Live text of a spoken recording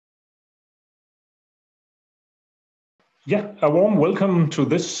Yeah, a warm welcome to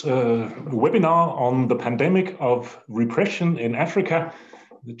this webinar on the pandemic of repression in Africa,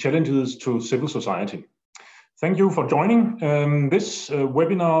 the challenges to civil society. Thank you for joining. This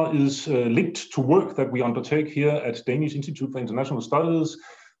webinar is linked to work that we undertake here at Danish Institute for International Studies,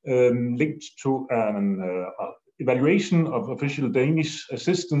 linked to an evaluation of official Danish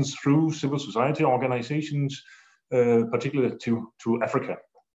assistance through civil society organizations, particularly to Africa.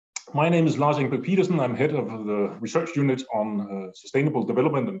 My name is Lars Engberg-Pedersen. I'm head of the research unit on sustainable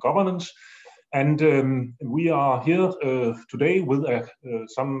development and governance. And we are here today with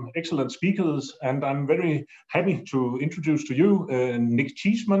some excellent speakers. And I'm very happy to introduce to you Nic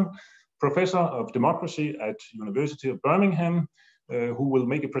Cheeseman, professor of democracy at University of Birmingham, who will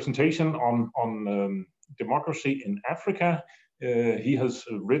make a presentation on democracy in Africa. He has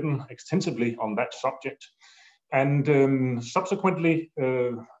written extensively on that subject. And subsequently,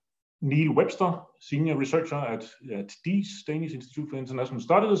 Neil Webster, senior researcher at DIIS, Danish Institute for International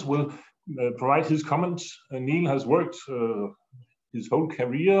Studies, will provide his comments. Neil has worked his whole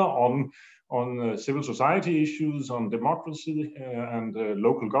career on civil society issues, on democracy and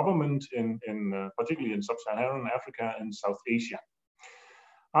local government, particularly in Sub-Saharan Africa and South Asia.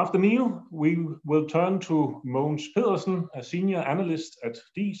 After Neil, we will turn to Mogens Pedersen, a senior analyst at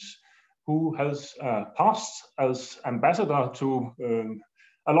DIIS, who has passed as ambassador to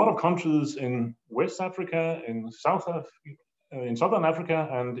a lot of countries in West Africa, in Southern Africa,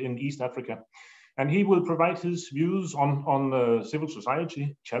 and in East Africa. And he will provide his views on civil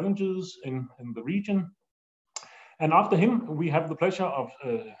society challenges in the region. And after him, we have the pleasure of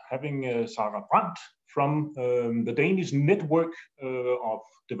having Sarah Brandt from the Danish network of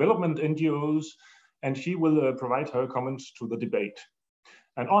development NGOs, and she will provide her comments to the debate.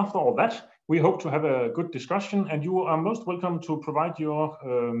 And after all that, we hope to have a good discussion, and you are most welcome to provide your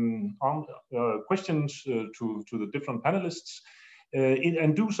questions to the different panelists.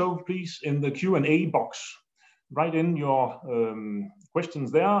 And do so, please, in the Q&A box. Write in your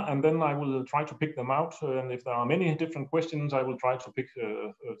questions there, and then I will try to pick them out. And if there are many different questions, I will try to pick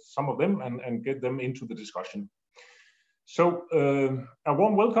some of them and get them into the discussion. So a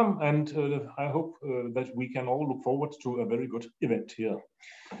warm welcome, and I hope that we can all look forward to a very good event here.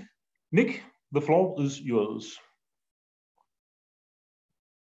 Nic, the floor is yours.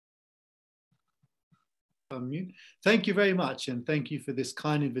 Thank you very much, and thank you for this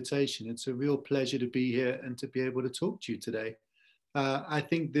kind invitation. It's a real pleasure to be here and to be able to talk to you today. I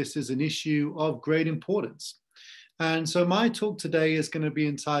think this is an issue of great importance. And so my talk today is going to be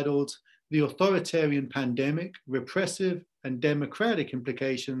entitled The Authoritarian Pandemic, Repressive and Democratic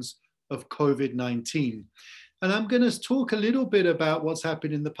Implications of COVID-19. And I'm going to talk a little bit about what's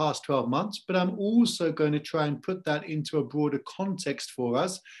happened in the past 12 months, but I'm also going to try and put that into a broader context for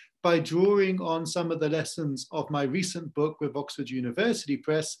us by drawing on some of the lessons of my recent book with Oxford University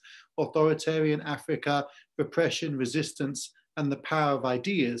Press, Authoritarian Africa, Repression, Resistance, and the Power of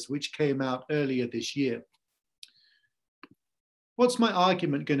Ideas, which came out earlier this year. What's my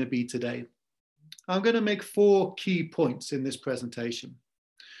argument going to be today? I'm going to make 4 key points in this presentation.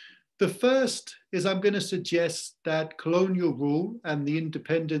 The first is I'm going to suggest that colonial rule and the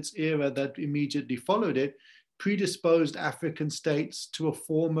independence era that immediately followed it predisposed African states to a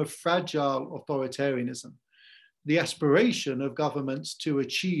form of fragile authoritarianism. The aspiration of governments to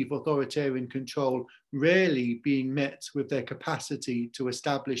achieve authoritarian control rarely being met with their capacity to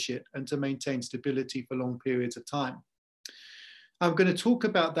establish it and to maintain stability for long periods of time. I'm going to talk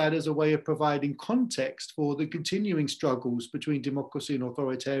about that as a way of providing context for the continuing struggles between democracy and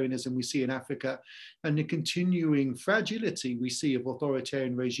authoritarianism we see in Africa and the continuing fragility we see of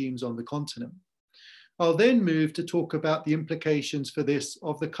authoritarian regimes on the continent. I'll then move to talk about the implications for this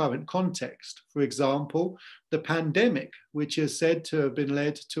of the current context. For example, the pandemic, which is said to have been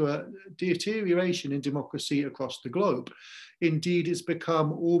led to a deterioration in democracy across the globe. Indeed, it's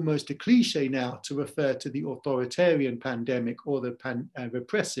become almost a cliche now to refer to the authoritarian pandemic or the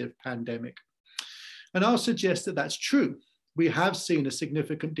repressive pandemic. And I'll suggest that that's true. We have seen a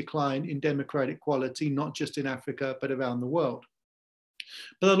significant decline in democratic quality, not just in Africa, but around the world.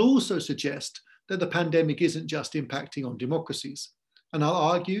 But I'll also suggest that the pandemic isn't just impacting on democracies. And I'll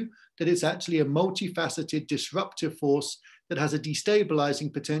argue that it's actually a multifaceted disruptive force that has a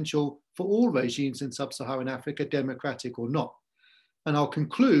destabilizing potential for all regimes in Sub-Saharan Africa, democratic or not. And I'll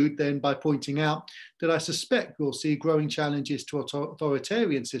conclude then by pointing out that I suspect we'll see growing challenges to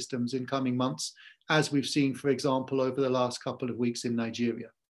authoritarian systems in coming months, as we've seen, for example, over the last couple of weeks in Nigeria.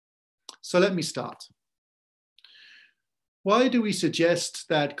 So let me start. Why do we suggest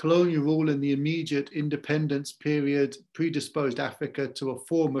that colonial rule in the immediate independence period predisposed Africa to a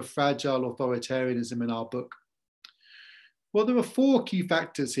form of fragile authoritarianism in our book? Well, there are four key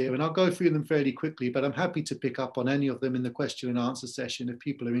factors here, and I'll go through them fairly quickly, but I'm happy to pick up on any of them in the question and answer session if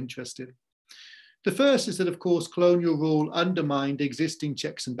people are interested. The first is that, of course, colonial rule undermined existing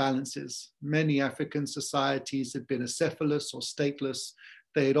checks and balances. Many African societies had been acephalous or stateless.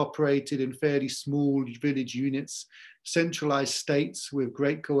 They had operated in fairly small village units. Centralized states with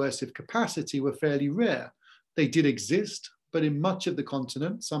great coercive capacity were fairly rare. They did exist, but in much of the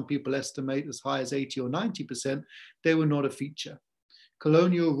continent, some people estimate as high as 80 or 90%, they were not a feature.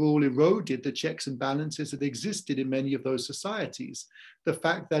 Colonial rule eroded the checks and balances that existed in many of those societies. The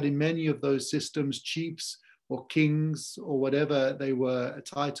fact that in many of those systems, chiefs or kings or whatever they were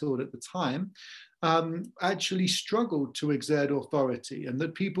titled at the time, actually struggled to exert authority, and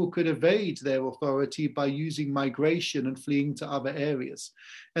that people could evade their authority by using migration and fleeing to other areas.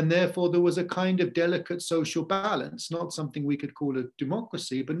 And therefore there was a kind of delicate social balance, not something we could call a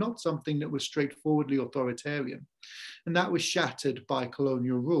democracy, but not something that was straightforwardly authoritarian. And that was shattered by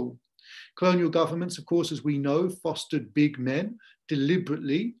colonial rule. Colonial governments, of course, as we know, fostered big men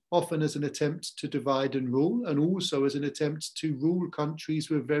deliberately, often as an attempt to divide and rule, and also as an attempt to rule countries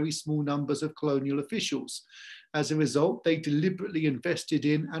with very small numbers of colonial officials. As a result, they deliberately invested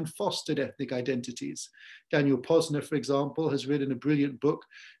in and fostered ethnic identities. Daniel Posner, for example, has written a brilliant book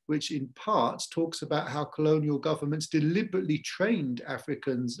which in parts talks about how colonial governments deliberately trained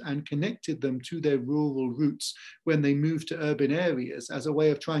Africans and connected them to their rural roots when they moved to urban areas as a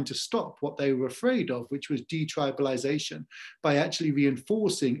way of trying to stop what they were afraid of, which was detribalization, by actually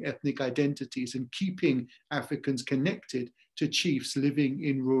reinforcing ethnic identities and keeping Africans connected to chiefs living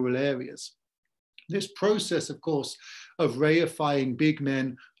in rural areas. This process, of course, of reifying big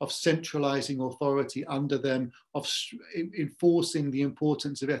men, of centralizing authority under them, of enforcing the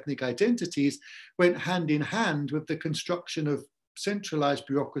importance of ethnic identities, went hand in hand with the construction of centralized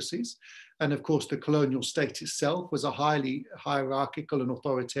bureaucracies. And of course, the colonial state itself was a highly hierarchical and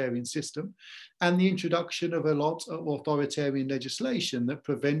authoritarian system, and the introduction of a lot of authoritarian legislation that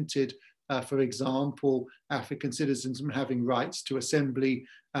prevented for example, African citizens from having rights to assembly,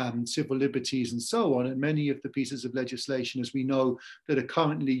 civil liberties, and so on. And many of the pieces of legislation, as we know, that are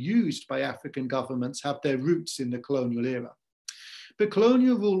currently used by African governments have their roots in the colonial era. But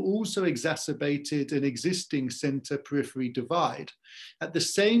colonial rule also exacerbated an existing center-periphery divide, at the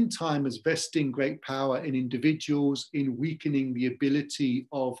same time as vesting great power in individuals, in weakening the ability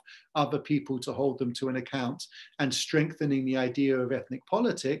of other people to hold them to an account, and strengthening the idea of ethnic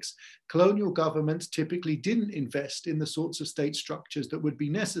politics. Colonial governments typically didn't invest in the sorts of state structures that would be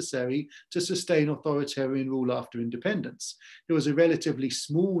necessary to sustain authoritarian rule after independence. There was a relatively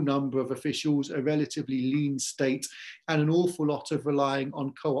small number of officials, a relatively lean state, and an awful lot of relying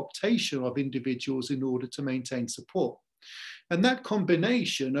on co-optation of individuals in order to maintain support. And that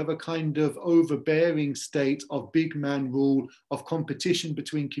combination of a kind of overbearing state of big man rule, of competition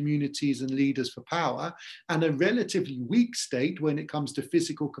between communities and leaders for power, and a relatively weak state when it comes to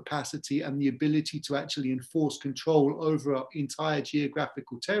physical capacity and the ability to actually enforce control over our entire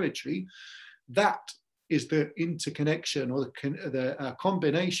geographical territory, that is the interconnection or the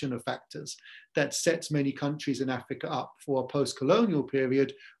combination of factors that sets many countries in Africa up for a post-colonial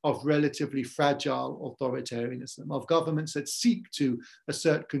period of relatively fragile authoritarianism, of governments that seek to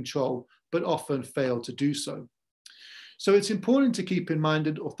assert control but often fail to do so. So it's important to keep in mind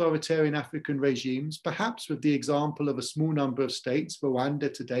that authoritarian African regimes, perhaps with the example of a small number of states,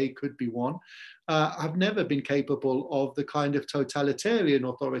 Rwanda today could be one, have never been capable of the kind of totalitarian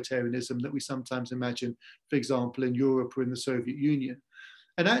authoritarianism that we sometimes imagine, for example, in Europe or in the Soviet Union.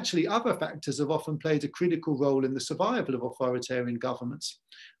 And actually, other factors have often played a critical role in the survival of authoritarian governments.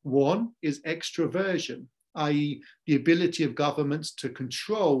 One is extraversion, i.e. the ability of governments to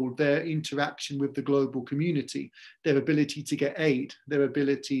control their interaction with the global community, their ability to get aid, their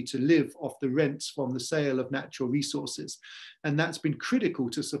ability to live off the rents from the sale of natural resources. And that's been critical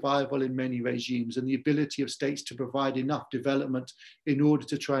to survival in many regimes, and the ability of states to provide enough development in order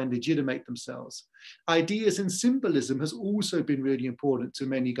to try and legitimate themselves. Ideas and symbolism has also been really important to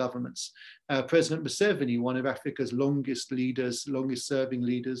many governments. President Museveni, one of Africa's longest leaders, longest serving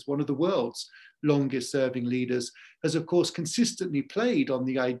leaders, one of the world's longest serving leaders, has of course consistently played on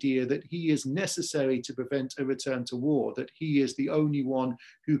the idea that he is necessary to prevent a return to war, that he is the only one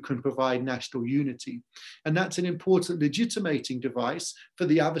who can provide national unity. And that's an important legitimating device for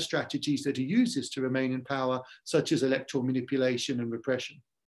the other strategies that he uses to remain in power, such as electoral manipulation and repression.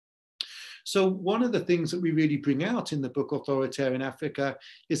 So one of the things that we really bring out in the book Authoritarian Africa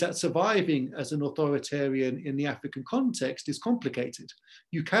is that surviving as an authoritarian in the African context is complicated.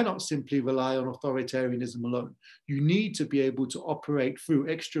 You cannot simply rely on authoritarianism alone. You need to be able to operate through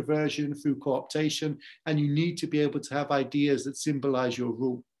extroversion, through co-optation, and you need to be able to have ideas that symbolize your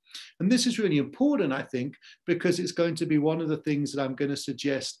rule. And this is really important, I think, because it's going to be one of the things that I'm going to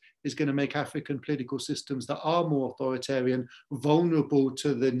suggest is going to make African political systems that are more authoritarian vulnerable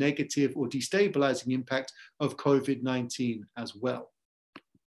to the negative or destabilizing impact of COVID-19 as well.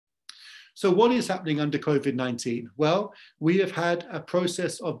 So what is happening under COVID-19? Well, we have had a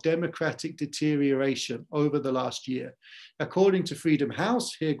process of democratic deterioration over the last year. According to Freedom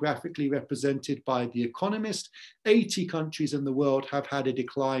House, here graphically represented by The Economist, 80 countries in the world have had a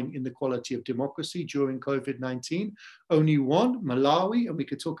decline in the quality of democracy during COVID-19. Only one, Malawi, and we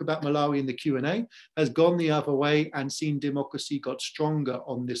could talk about Malawi in the Q&A, has gone the other way and seen democracy got stronger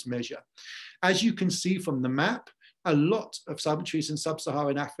on this measure. As you can see from the map, a lot of countries in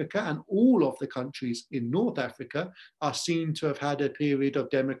Sub-Saharan Africa and all of the countries in North Africa are seen to have had a period of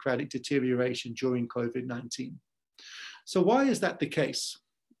democratic deterioration during COVID-19. So why is that the case?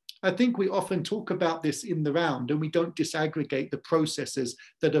 I think we often talk about this in the round and we don't disaggregate the processes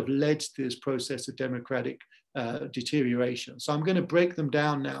that have led to this process of democratic deterioration. So I'm going to break them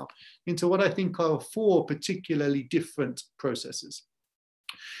down now into what I think are 4 particularly different processes.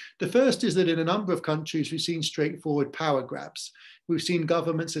 The first is that in a number of countries, we've seen straightforward power grabs. We've seen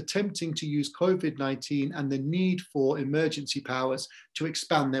governments attempting to use COVID-19 and the need for emergency powers to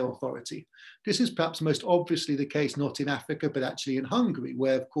expand their authority. This is perhaps most obviously the case not in Africa, but actually in Hungary,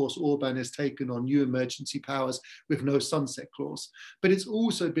 where of course Orban has taken on new emergency powers with no sunset clause. But it's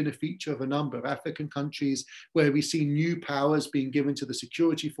also been a feature of a number of African countries where we see new powers being given to the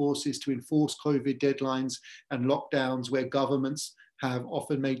security forces to enforce COVID deadlines and lockdowns, where governments have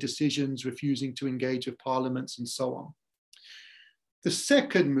often made decisions refusing to engage with parliaments and so on. The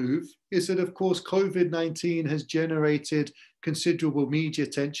second move is that, of course, COVID-19 has generated considerable media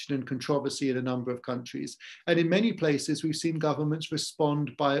attention and controversy in a number of countries. And in many places, we've seen governments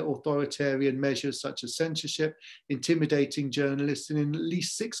respond by authoritarian measures such as censorship, intimidating journalists, and in at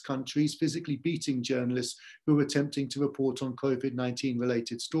least 6 countries, physically beating journalists who were attempting to report on COVID-19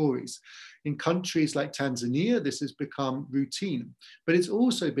 related stories. In countries like Tanzania, this has become routine, but it's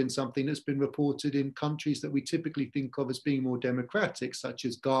also been something that's been reported in countries that we typically think of as being more democratic, such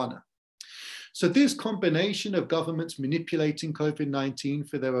as Ghana. So this combination of governments manipulating COVID-19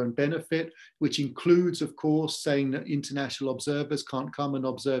 for their own benefit, which includes, of course, saying that international observers can't come and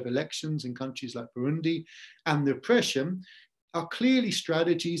observe elections in countries like Burundi, and the repression, are clearly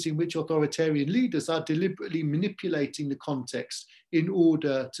strategies in which authoritarian leaders are deliberately manipulating the context in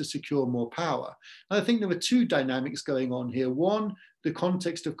order to secure more power. And I think there are 2 dynamics going on here. One, the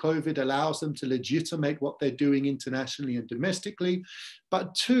context of COVID allows them to legitimate what they're doing internationally and domestically.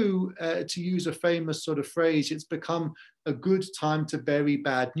 But 2, to use a famous sort of phrase, it's become a good time to bury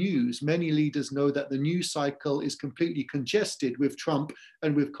bad news. Many leaders know that the news cycle is completely congested with Trump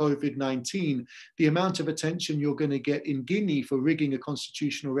and with COVID-19. The amount of attention you're going to get in Guinea for rigging a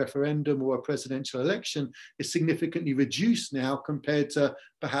constitutional referendum or a presidential election is significantly reduced now compared to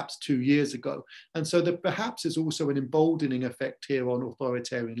perhaps 2 years ago. And so there perhaps is also an emboldening effect here on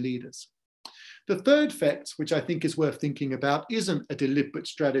authoritarian leaders. The third effect, which I think is worth thinking about, isn't a deliberate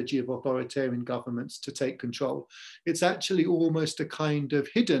strategy of authoritarian governments to take control. It's actually almost a kind of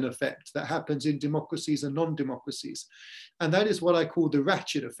hidden effect that happens in democracies and non-democracies. And that is what I call the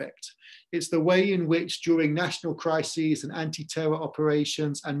ratchet effect. It's the way in which during national crises and anti-terror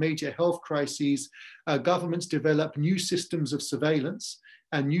operations and major health crises, governments develop new systems of surveillance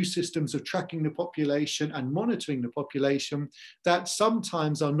and new systems of tracking the population and monitoring the population that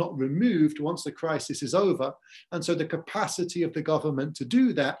sometimes are not removed once the crisis is over. And so the capacity of the government to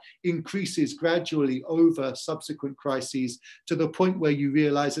do that increases gradually over subsequent crises to the point where you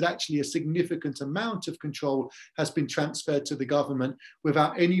realize that actually a significant amount of control has been transferred to the government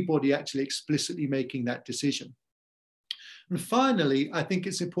without anybody actually explicitly making that decision. And finally, I think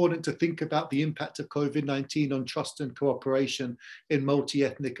it's important to think about the impact of COVID-19 on trust and cooperation in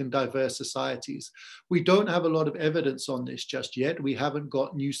multi-ethnic and diverse societies. We don't have a lot of evidence on this just yet. We haven't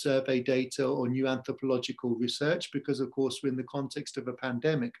got new survey data or new anthropological research because, of course, we're in the context of a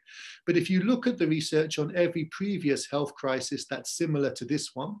pandemic. But if you look at the research on every previous health crisis that's similar to this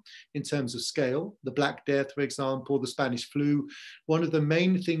one in terms of scale, the Black Death, for example, the Spanish flu, one of the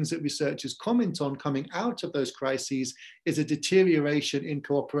main things that researchers comment on coming out of those crises is a deterioration in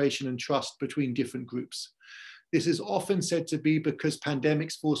cooperation and trust between different groups. This is often said to be because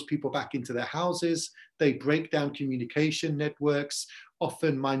pandemics force people back into their houses, they break down communication networks,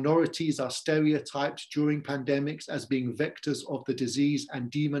 Often minorities are stereotyped during pandemics as being vectors of the disease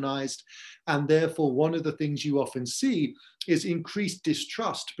and demonized. And therefore, one of the things you often see is increased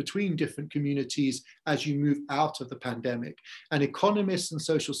distrust between different communities as you move out of the pandemic. And economists and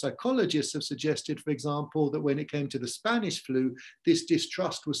social psychologists have suggested, for example, that when it came to the Spanish flu, this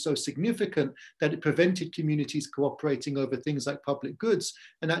distrust was so significant that it prevented communities cooperating over things like public goods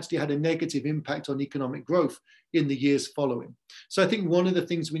and actually had a negative impact on economic growth in the years following. So I think one of the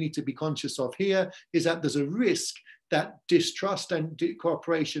things we need to be conscious of here is that there's a risk that distrust and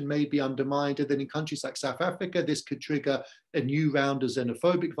cooperation may be undermined. And then in countries like South Africa, this could trigger a new round of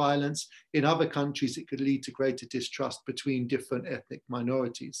xenophobic violence. In other countries, it could lead to greater distrust between different ethnic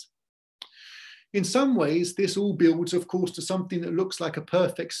minorities. In some ways, this all builds, of course, to something that looks like a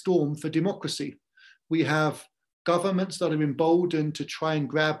perfect storm for democracy. We have governments that are emboldened to try and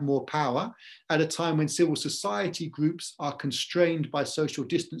grab more power at a time when civil society groups are constrained by social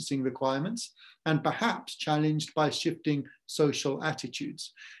distancing requirements and perhaps challenged by shifting social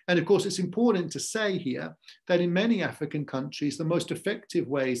attitudes. And of course, it's important to say here that in many African countries, the most effective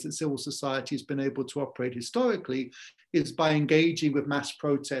ways that civil society has been able to operate historically is by engaging with mass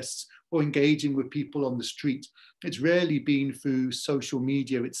protests or engaging with people on the street. It's rarely been through social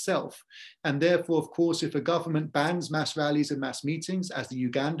media itself. And therefore, of course, if a government bans mass rallies and mass meetings, as the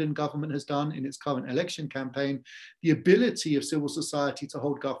Ugandan government has done in its current election campaign, the ability of civil society to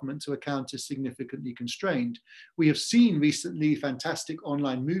hold government to account is significantly constrained. We have seen recently fantastic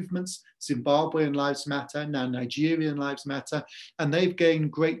online movements, Zimbabwean Lives Matter, now Nigerian Lives Matter, and they've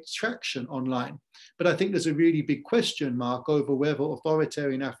gained great traction online. But I think there's a really big question mark over whether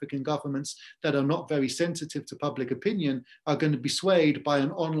authoritarian African governments that are not very sensitive to public opinion are going to be swayed by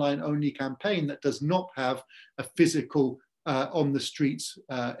an online-only campaign that does not have a physical on the streets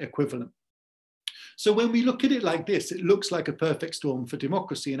equivalent. So when we look at it like this, it looks like a perfect storm for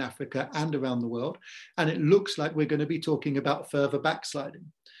democracy in Africa and around the world. And it looks like we're going to be talking about further backsliding.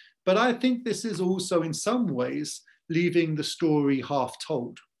 But I think this is also in some ways leaving the story half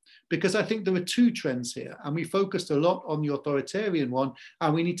told. Because I think there are two trends here, and we focused a lot on the authoritarian one,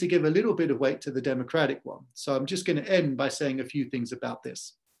 and we need to give a little bit of weight to the democratic one. So I'm just going to end by saying a few things about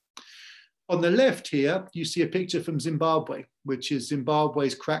this. On the left here, you see a picture from Zimbabwe, which is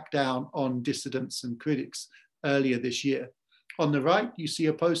Zimbabwe's crackdown on dissidents and critics earlier this year. On the right, you see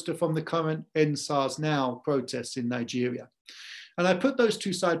a poster from the current End SARS Now protests in Nigeria. And I put those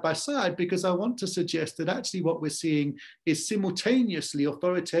two side by side because I want to suggest that actually what we're seeing is simultaneously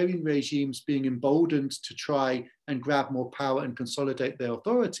authoritarian regimes being emboldened to try and grab more power and consolidate their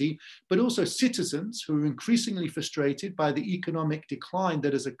authority, but also citizens who are increasingly frustrated by the economic decline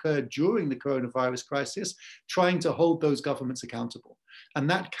that has occurred during the coronavirus crisis, trying to hold those governments accountable. And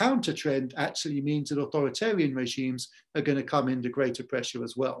that counter trend actually means that authoritarian regimes are going to come under greater pressure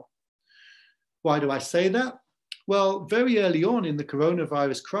as well. Why do I say that? Well, very early on in the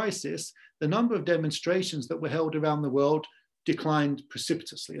coronavirus crisis, the number of demonstrations that were held around the world declined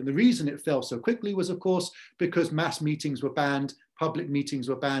precipitously. And the reason it fell so quickly was, of course, because mass meetings were banned, public meetings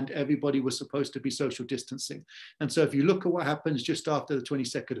were banned, everybody was supposed to be social distancing. And so if you look at what happens just after the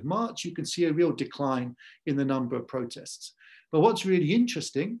 22nd of March, you can see a real decline in the number of protests. But what's really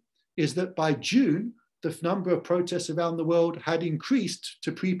interesting is that by June, the number of protests around the world had increased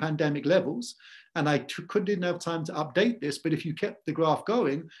to pre-pandemic levels. And I didn't have time to update this, but if you kept the graph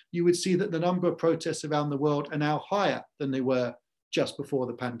going, you would see that the number of protests around the world are now higher than they were just before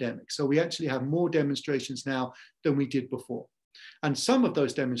the pandemic. So we actually have more demonstrations now than we did before. And some of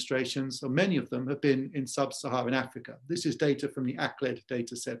those demonstrations, or many of them, have been in Sub-Saharan Africa. This is data from the ACLED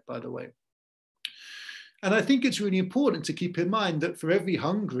data set, by the way. And I think it's really important to keep in mind that for every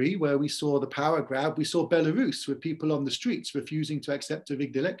Hungary where we saw the power grab, we saw Belarus with people on the streets refusing to accept a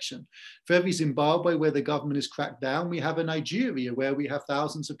rigged election. For every Zimbabwe where the government is cracked down, we have a Nigeria where we have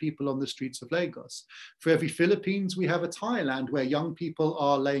thousands of people on the streets of Lagos. For every Philippines, we have a Thailand where young people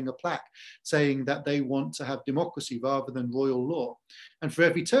are laying a plaque saying that they want to have democracy rather than royal law. And for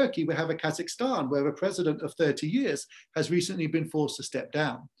every Turkey, we have a Kazakhstan where a president of 30 years has recently been forced to step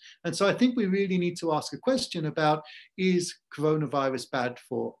down. And so I think we really need to ask a question about, is coronavirus bad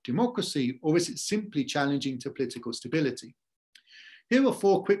for democracy, or is it simply challenging to political stability? Here are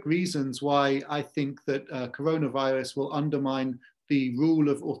 4 quick reasons why I think that coronavirus will undermine the rule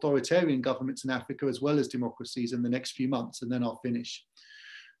of authoritarian governments in Africa as well as democracies in the next few months, and then I'll finish.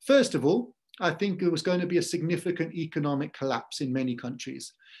 First of all, I think there was going to be a significant economic collapse in many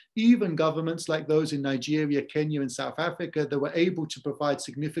countries. Even governments like those in Nigeria, Kenya, and South Africa that were able to provide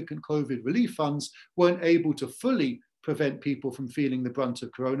significant COVID relief funds weren't able to fully prevent people from feeling the brunt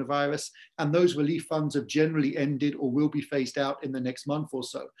of coronavirus. And those relief funds have generally ended or will be phased out in the next month or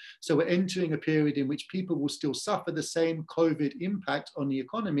so. So we're entering a period in which people will still suffer the same COVID impact on the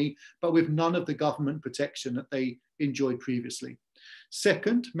economy, but with none of the government protection that they enjoyed previously.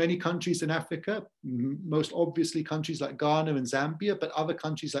 Second, many countries in Africa, most obviously countries like Ghana and Zambia, but other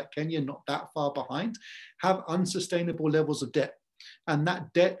countries like Kenya, not that far behind, have unsustainable levels of debt. And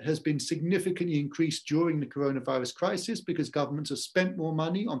that debt has been significantly increased during the coronavirus crisis because governments have spent more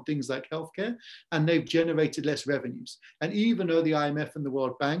money on things like healthcare and they've generated less revenues. And even though the IMF and the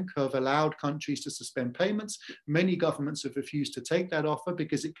World Bank have allowed countries to suspend payments, many governments have refused to take that offer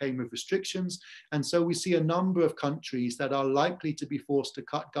because it came with restrictions. And so we see a number of countries that are likely to be forced to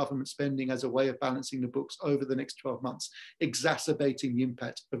cut government spending as a way of balancing the books over the next 12 months, exacerbating the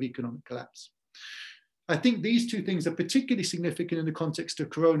impact of economic collapse. I think these two things are particularly significant in the context of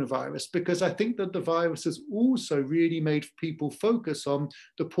coronavirus, because I think that the virus has also really made people focus on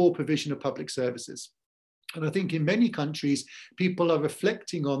the poor provision of public services. And I think in many countries, people are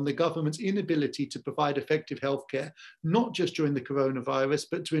reflecting on the government's inability to provide effective healthcare, not just during the coronavirus,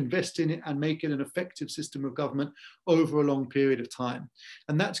 but to invest in it and make it an effective system of government over a long period of time.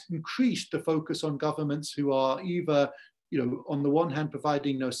 And that's increased the focus on governments who are either on the one hand,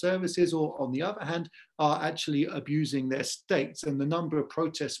 providing no services, or on the other hand, are actually abusing their states. And the number of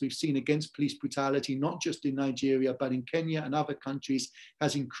protests we've seen against police brutality, not just in Nigeria, but in Kenya and other countries,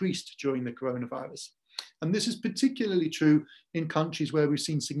 has increased during the coronavirus. And this is particularly true in countries where we've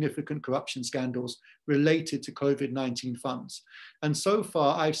seen significant corruption scandals related to COVID-19 funds. And so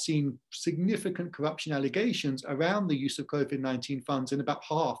far, I've seen significant corruption allegations around the use of COVID-19 funds in about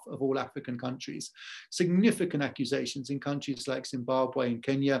half of all African countries. Significant accusations in countries like Zimbabwe and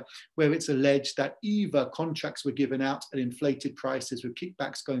Kenya, where it's alleged that either contracts were given out at inflated prices with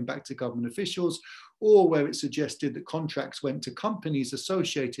kickbacks going back to government officials, or where it suggested that contracts went to companies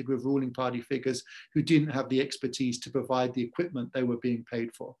associated with ruling party figures who didn't have the expertise to provide the equipment they were being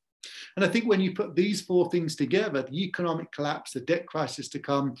paid for. And I think when you put these four things together, the economic collapse, the debt crisis to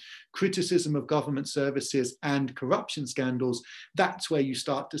come, criticism of government services, and corruption scandals, that's where you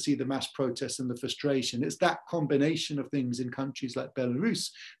start to see the mass protests and the frustration. It's that combination of things in countries like Belarus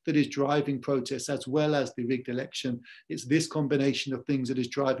that is driving protests, as well as the rigged election. It's this combination of things that is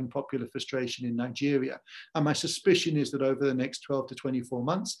driving popular frustration in Nigeria. And my suspicion is that over the next 12 to 24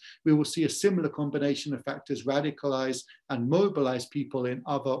 months, we will see a similar combination of factors radicalize and mobilize people in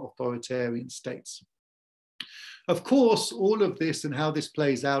other authoritarian states. Of course, all of this and how this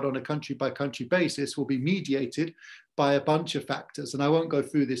plays out on a country-by-country basis will be mediated by a bunch of factors. And I won't go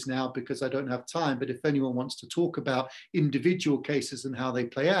through this now because I don't have time, but if anyone wants to talk about individual cases and how they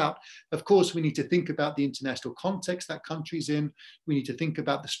play out, of course, we need to think about the international context that country's in. We need to think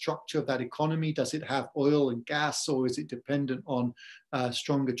about the structure of that economy. Does it have oil and gas, or is it dependent on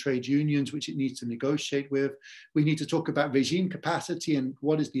stronger trade unions, which it needs to negotiate with? We need to talk about regime capacity and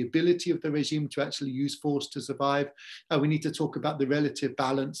what is the ability of the regime to actually use force to survive. We need to talk about the relative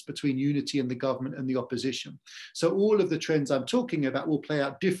balance between unity in the government and the opposition. So all of the trends I'm talking about will play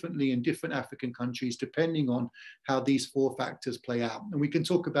out differently in different African countries, depending on how these four factors play out. And we can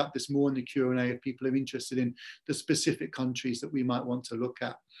talk about this more in the Q&A if people are interested in the specific countries that we might want to look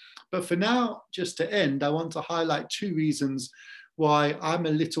at. But for now, just to end, I want to highlight two reasons why I'm a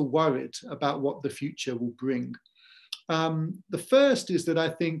little worried about what the future will bring. The first is that I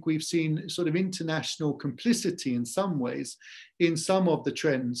think we've seen sort of international complicity in some ways in some of the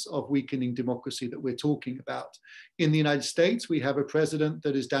trends of weakening democracy that we're talking about. In the United States, we have a president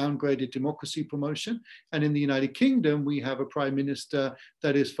that has downgraded democracy promotion. And in the United Kingdom, we have a prime minister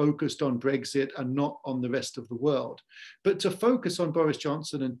that is focused on Brexit and not on the rest of the world. But to focus on Boris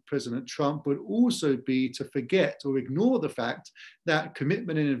Johnson and President Trump would also be to forget or ignore the fact that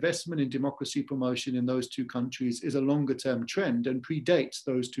commitment and investment in democracy promotion in those two countries is a longer-term trend and predates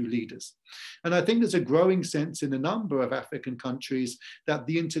those two leaders. And I think there's a growing sense in a number of African countries that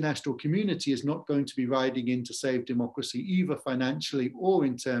the international community is not going to be riding in to save democracy, either financially or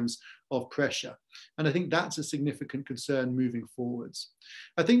in terms of pressure. And I think that's a significant concern moving forwards.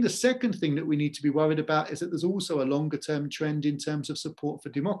 I think the second thing that we need to be worried about is that there's also a longer term trend in terms of support for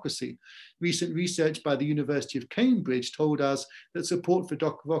democracy. Recent research by the University of Cambridge told us that support for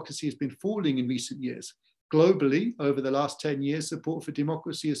democracy has been falling in recent years. Globally, over the last 10 years, support for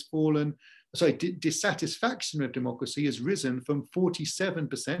democracy has fallen, dissatisfaction with democracy has risen from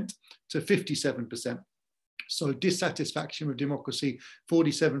 47% to 57%. So dissatisfaction with democracy,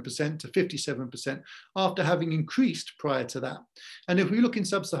 47% to 57%, after having increased prior to that. And if we look in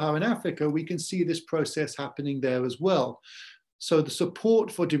Sub-Saharan Africa, we can see this process happening there as well. So the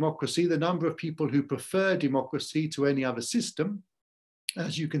support for democracy, the number of people who prefer democracy to any other system,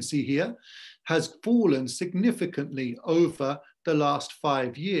 as you can see here, has fallen significantly over the last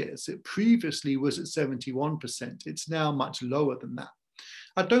 5 years. It previously was at 71%. It's now much lower than that.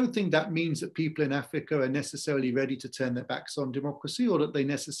 I don't think that means that people in Africa are necessarily ready to turn their backs on democracy, or that they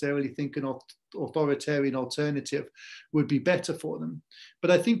necessarily think an authoritarian alternative would be better for them.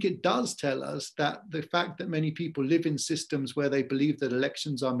 But I think it does tell us that the fact that many people live in systems where they believe that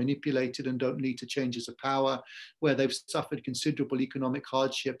elections are manipulated and don't lead to changes of power, where they've suffered considerable economic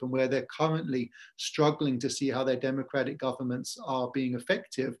hardship, and where they're currently struggling to see how their democratic governments are being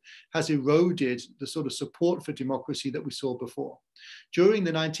effective, has eroded the sort of support for democracy that we saw before. During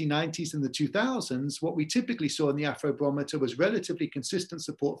the 1990s and the 2000s, what we typically saw in the Afrobarometer was relatively consistent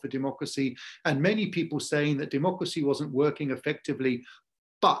support for democracy, and many people saying that democracy wasn't working effectively,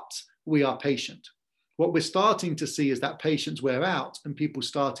 but we are patient. What we're starting to see is that patience wear out and people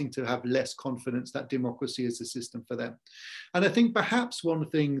starting to have less confidence that democracy is the system for them. And I think perhaps one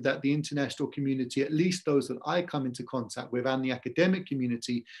thing that the international community, at least those that I come into contact with, and the academic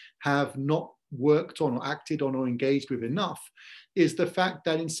community have not worked on or acted on or engaged with enough, is the fact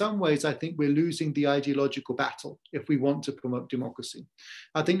that in some ways I think we're losing the ideological battle if we want to promote democracy.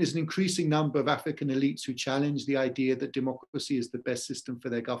 I think there's an increasing number of African elites who challenge the idea that democracy is the best system for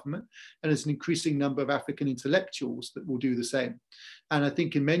their government, and there's an increasing number of African intellectuals that will do the same. And I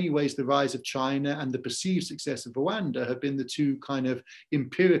think in many ways the rise of China and the perceived success of Rwanda have been the two kind of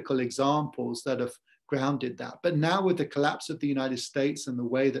empirical examples that have grounded that. But now with the collapse of the United States and the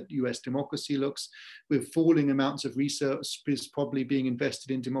way that US democracy looks, with falling amounts of research is probably being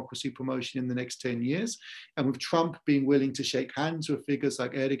invested in democracy promotion in the next 10 years, and with Trump being willing to shake hands with figures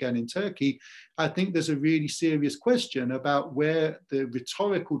like Erdogan in Turkey, I think there's a really serious question about where the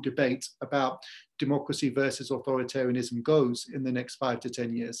rhetorical debate about democracy versus authoritarianism goes in the next 5 to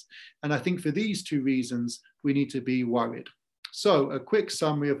 10 years. And I think for these two reasons, we need to be worried. So a quick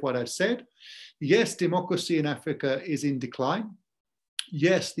summary of what I've said. Yes, democracy in Africa is in decline.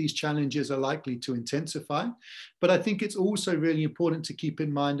 Yes, these challenges are likely to intensify, but I think it's also really important to keep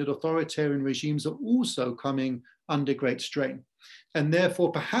in mind that authoritarian regimes are also coming under great strain. And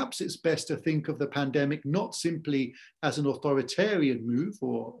therefore, perhaps it's best to think of the pandemic not simply as an authoritarian move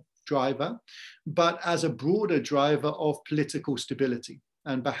or driver, but as a broader driver of political stability.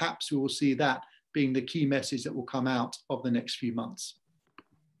 And perhaps we will see that being the key message that will come out of the next few months.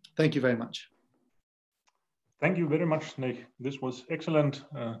 Thank you very much. Thank you very much, Nic. This was excellent,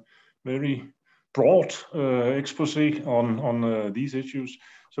 very broad expose on these issues.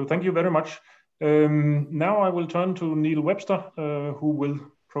 So thank you very much. Now I will turn to Neil Webster, who will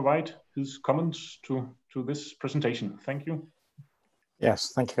provide his comments to this presentation. Thank you.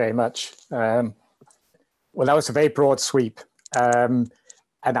 Yes, thank you very much. Well, that was a very broad sweep.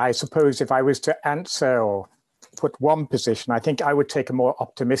 And I suppose if I was to answer or put one position, I think I would take a more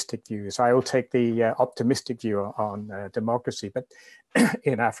optimistic view. So I will take the optimistic view on democracy, but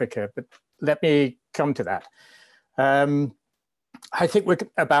in Africa. But let me come to that. I think we're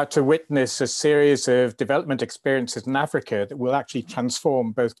about to witness a series of development experiences in Africa that will actually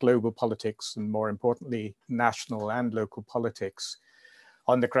transform both global politics and, more importantly, national and local politics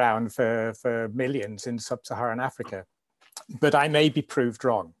on the ground for millions in Sub-Saharan Africa. But I may be proved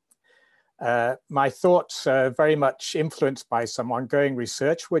wrong. My thoughts are very much influenced by some ongoing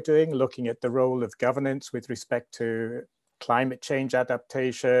research we're doing, looking at the role of governance with respect to climate change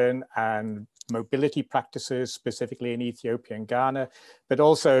adaptation and mobility practices, specifically in Ethiopia and Ghana, but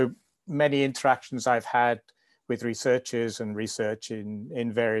also many interactions I've had with researchers and research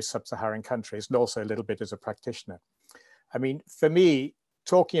in various sub-Saharan countries, and also a little bit as a practitioner. I mean, for me,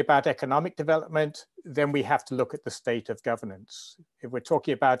 talking about economic development, then we have to look at the state of governance. If we're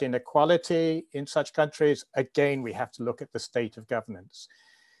talking about inequality in such countries, again, we have to look at the state of governance.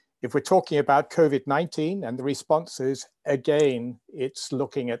 If we're talking about COVID-19 and the responses, again, it's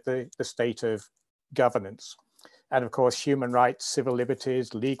looking at the state of governance. And of course, human rights, civil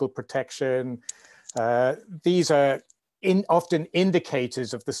liberties, legal protection, these are often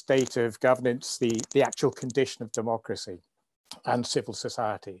indicators of the state of governance, the actual condition of democracy and civil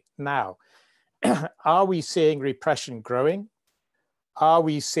society. Now, are we seeing repression growing? Are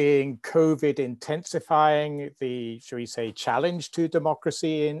we seeing COVID intensifying the, shall we say, challenge to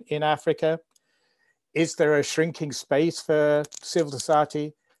democracy in Africa? Is there a shrinking space for civil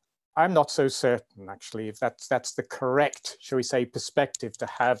society? I'm not so certain, actually, if that's the correct, shall we say, perspective to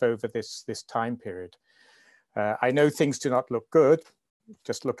have over this time period. I know things do not look good.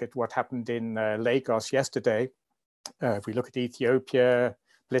 Just look at what happened in Lagos yesterday. If we look at Ethiopia,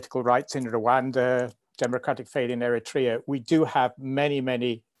 political rights in Rwanda, democratic failure in Eritrea, we do have many,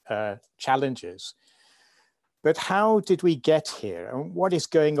 many challenges. But how did we get here? And what is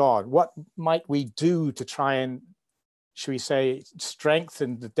going on? What might we do to try and, should we say,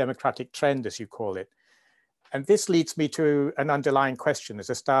 strengthen the democratic trend, as you call it? And this leads me to an underlying question as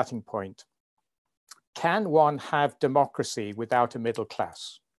a starting point. Can one have democracy without a middle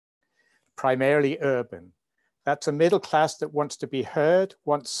class, primarily urban? That's a middle class that wants to be heard,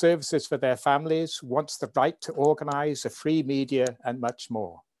 wants services for their families, wants the right to organize, a free media, and much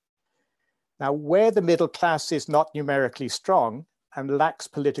more. Now, where the middle class is not numerically strong and lacks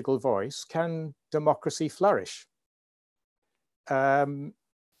political voice, can democracy flourish? Can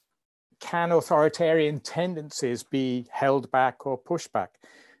authoritarian tendencies be held back or pushed back?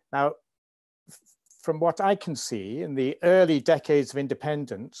 Now, from what I can see, in the early decades of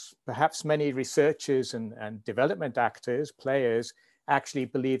independence, perhaps many researchers and development actors, players, actually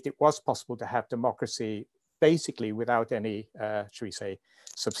believed it was possible to have democracy basically without any, should we say,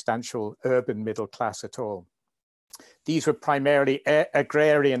 substantial urban middle class at all. These were primarily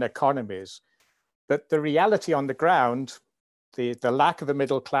agrarian economies, but the reality on the ground, the lack of a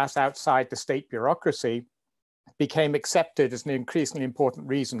middle class outside the state bureaucracy, became accepted as an increasingly important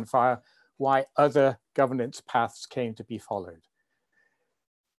reason for why other governance paths came to be followed.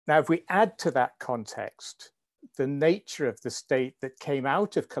 Now, if we add to that context the nature of the state that came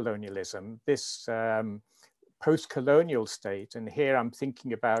out of colonialism, this post-colonial state, and here I'm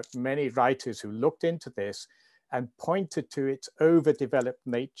thinking about many writers who looked into this and pointed to its overdeveloped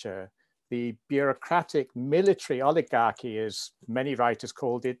nature, the bureaucratic military oligarchy, as many writers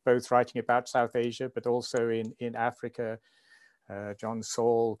called it, both writing about South Asia, but also in Africa, John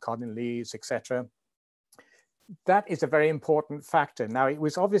Saul, Colin Lees, etc. That is a very important factor. Now, it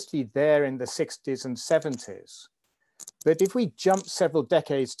was obviously there in the 60s and 70s, but if we jump several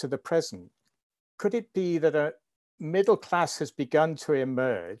decades to the present, could it be that a middle class has begun to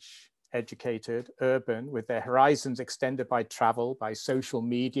emerge, educated, urban, with their horizons extended by travel, by social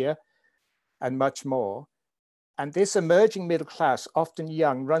media, and much more? And this emerging middle class, often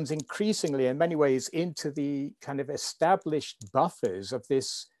young, runs increasingly in many ways into the kind of established buffers of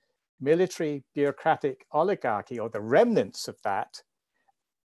this military bureaucratic oligarchy, or the remnants of that,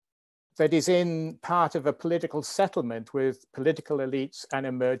 that is in part of a political settlement with political elites and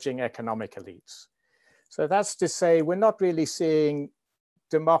emerging economic elites. So that's to say, we're not really seeing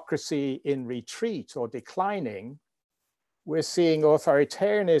democracy in retreat or declining. We're seeing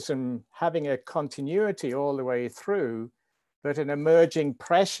authoritarianism having a continuity all the way through, but an emerging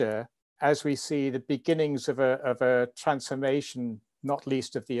pressure as we see the beginnings of a transformation, not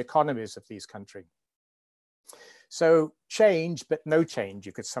least of the economies of these countries. So change, but no change,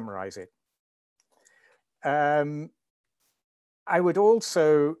 you could summarize it. I would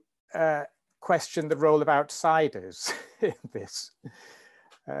also question the role of outsiders in this.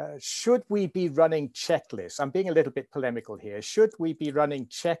 Should we be running checklists? I'm being a little bit polemical here. Should we be running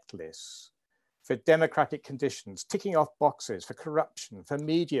checklists for democratic conditions, ticking off boxes for corruption, for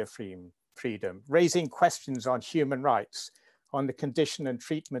media freedom, raising questions on human rights, on the condition and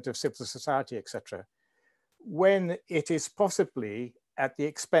treatment of civil society, etc., when it is possibly at the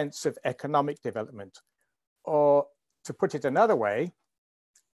expense of economic development? Or to put it another way,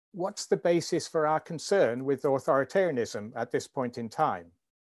 what's the basis for our concern with authoritarianism at this point in time?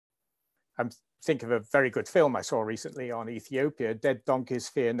 I'm thinking of a very good film I saw recently on Ethiopia, Dead Donkeys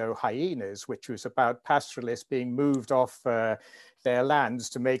Fear No Hyenas, which was about pastoralists being moved off their lands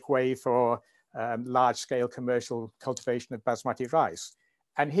to make way for large-scale commercial cultivation of basmati rice.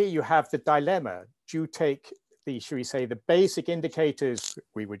 And here you have the dilemma. Do you take the, should we say, the basic indicators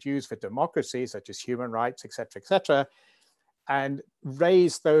we would use for democracy, such as human rights, et cetera, and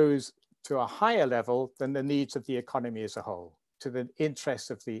raise those to a higher level than the needs of the economy as a whole, to the interests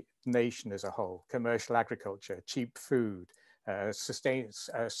of the nation as a whole, commercial agriculture, cheap food,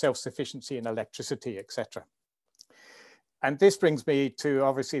 self-sufficiency in electricity, etc. And this brings me to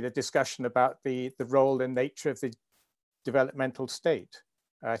obviously the discussion about the role and nature of the developmental state.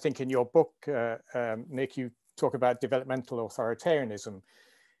 I think in your book, Nic, you talk about developmental authoritarianism.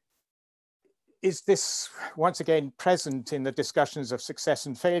 Is this once again present in the discussions of success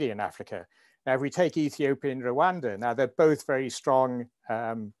and failure in Africa? Now, if we take Ethiopia and Rwanda, now they're both very strong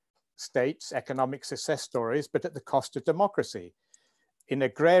states, economic success stories, but at the cost of democracy. In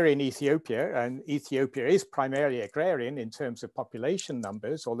agrarian Ethiopia, and Ethiopia is primarily agrarian in terms of population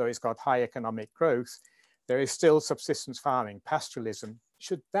numbers, although it's got high economic growth, there is still subsistence farming, pastoralism.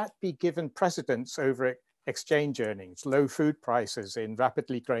 Should that be given precedence over exchange earnings, low food prices in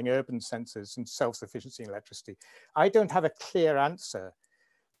rapidly growing urban centers, and self-sufficiency in electricity? I don't have a clear answer,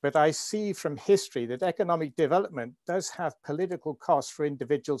 But I see from history that economic development does have political costs for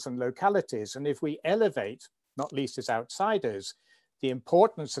individuals and localities. And if we elevate, not least as outsiders, the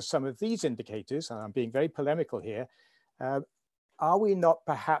importance of some of these indicators, and I'm being very polemical here, are we not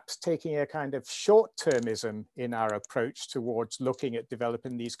perhaps taking a kind of short-termism in our approach towards looking at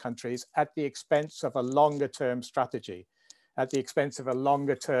developing these countries at the expense of a longer-term strategy, at the expense of a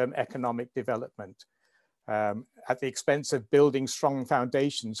longer-term economic development, at the expense of building strong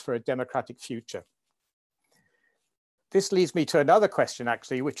foundations for a democratic future? This leads me to another question,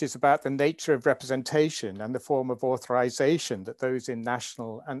 actually, which is about the nature of representation and the form of authorization that those in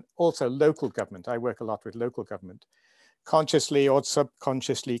national and also local government, I work a lot with local government, consciously or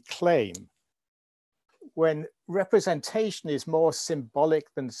subconsciously claim. When representation is more symbolic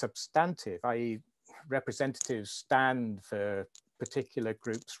than substantive, i.e. representatives stand for particular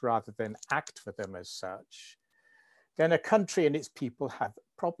groups rather than act for them as such, then a country and its people have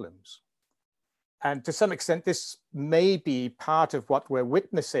problems. And to some extent, this may be part of what we're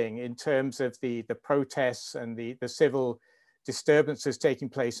witnessing in terms of the protests and the civil disturbances taking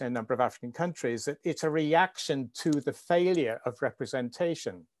place in a number of African countries, that it's a reaction to the failure of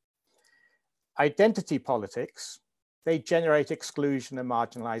representation. Identity politics, they generate exclusion and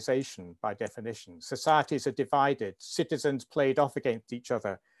marginalization by definition. Societies are divided, citizens played off against each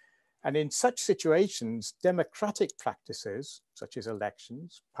other. And in such situations, democratic practices, such as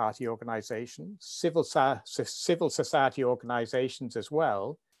elections, party organizations, civil society organizations as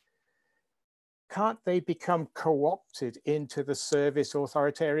well, can't they become co-opted into the service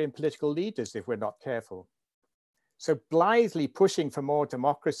authoritarian political leaders if we're not careful? So blithely pushing for more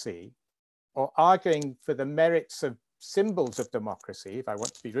democracy or arguing for the merits of symbols of democracy, if I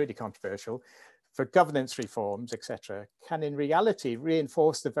want to be really controversial, for governance reforms, etc., can in reality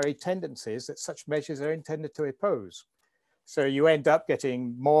reinforce the very tendencies that such measures are intended to oppose. So you end up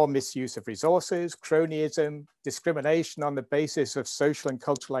getting more misuse of resources, cronyism, discrimination on the basis of social and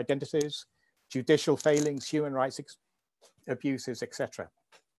cultural identities, judicial failings, human rights abuses, etc.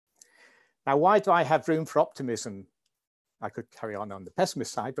 Now, why do I have room for optimism? I could carry on the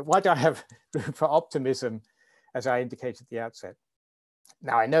pessimist side, but why do I have room for optimism, as I indicated at the outset?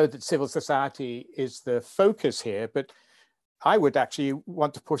 Now, I know that civil society is the focus here, but I would actually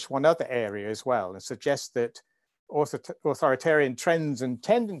want to push one other area as well and suggest that authoritarian trends and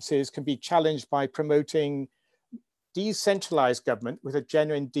tendencies can be challenged by promoting decentralized government with a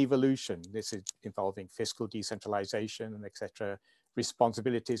genuine devolution. This is involving fiscal decentralization and etc.,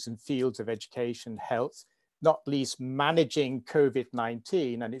 responsibilities in fields of education, health, not least managing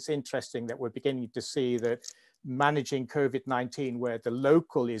COVID-19. And it's interesting that we're beginning to see that managing COVID-19 where the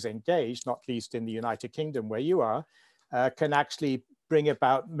local is engaged, not least in the United Kingdom where you are, can actually bring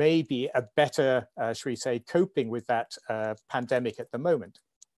about maybe a better, shall we say, coping with that pandemic at the moment.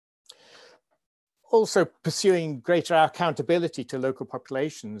 Also pursuing greater accountability to local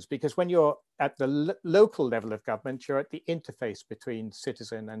populations, because when you're at the local level of government, you're at the interface between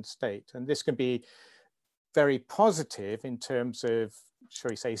citizen and state. And this can be very positive in terms of, shall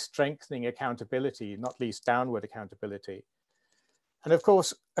we say, strengthening accountability, not least downward accountability. And of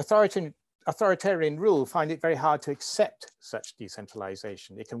course, authoritarian rule find it very hard to accept such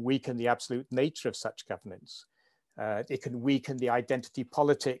decentralization. It can weaken the absolute nature of such governance. It can weaken the identity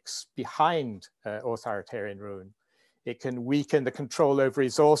politics behind authoritarian rule. It can weaken the control over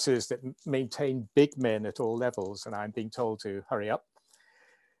resources that maintain big men at all levels, and I'm being told to hurry up.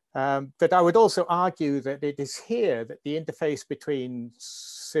 But I would also argue that it is here that the interface between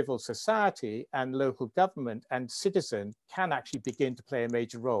civil society and local government and citizen can actually begin to play a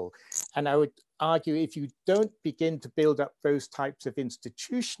major role. And I would argue if you don't begin to build up those types of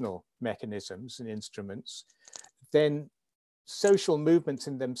institutional mechanisms and instruments, then social movements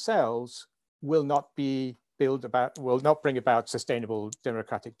in themselves will not bring about sustainable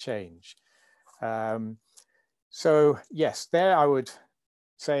democratic change. So yes, there I would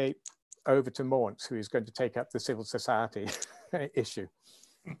say over to Måns, who is going to take up the civil society issue.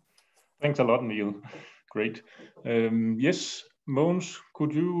 Thanks a lot, Neil. Great. Yes, Måns,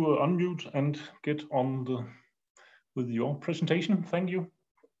 could you unmute and get on with your presentation? Thank you.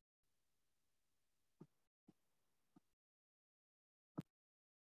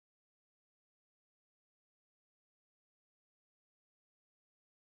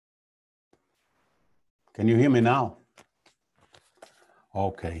 Can you hear me now?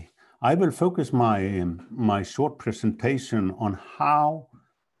 Okay. I will focus my short presentation on how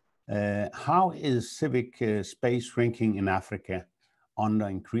is civic space shrinking in Africa under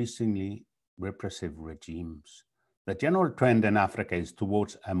increasingly repressive regimes. The general trend in Africa is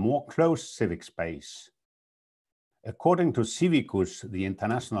towards a more closed civic space. According to Civicus, the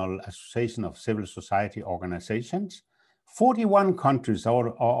International Association of Civil Society Organizations, 41 countries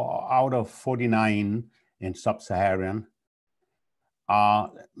out of 49 in Sub-Saharan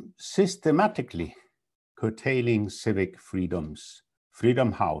are systematically curtailing civic freedoms.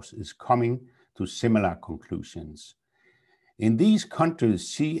 Freedom House is coming to similar conclusions. In these countries,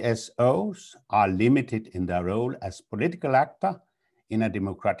 CSOs are limited in their role as political actor in a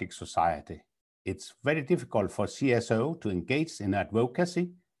democratic society. It's very difficult for CSO to engage in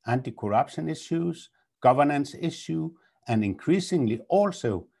advocacy, anti-corruption issues, governance issue, and increasingly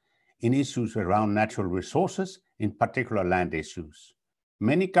also in issues around natural resources, in particular land issues.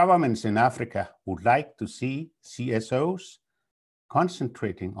 Many governments in Africa would like to see CSOs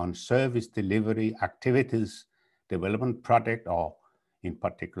concentrating on service delivery activities, development project, or in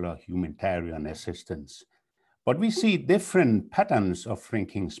particular humanitarian assistance. But we see different patterns of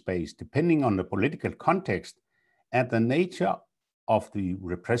shrinking space depending on the political context and the nature of the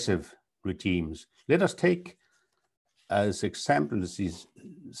repressive regimes. Let us take as examples these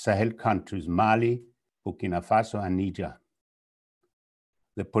Sahel countries, Mali, Burkina Faso, and Niger.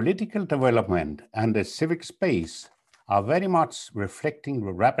 The political development and the civic space are very much reflecting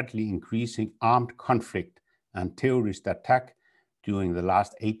the rapidly increasing armed conflict and terrorist attack during the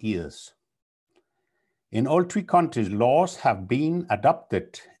last 8 years. In all three countries, laws have been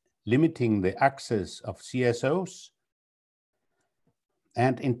adopted limiting the access of CSOs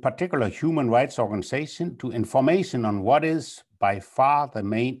and in particular human rights organizations to information on what is by far the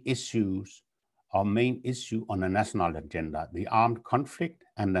main issue on the national agenda, the armed conflict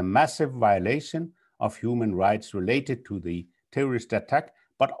and the massive violation of human rights related to the terrorist attack,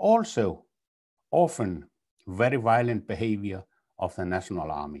 but also often very violent behavior of the national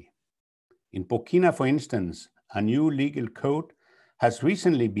army. In Burkina, for instance, a new legal code has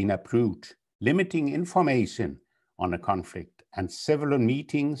recently been approved, limiting information on the conflict, and several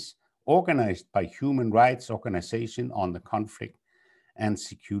meetings organized by human rights organizations on the conflict and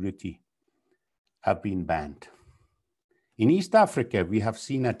security have been banned. In East Africa, we have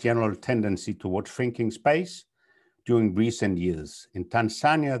seen a general tendency towards shrinking space during recent years. In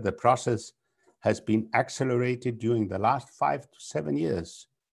Tanzania, the process has been accelerated during the last 5 to 7 years,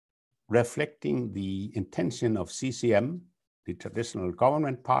 reflecting the intention of CCM, the traditional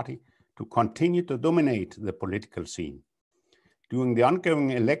government party, to continue to dominate the political scene. During the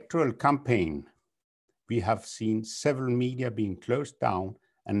ongoing electoral campaign, we have seen several media being closed down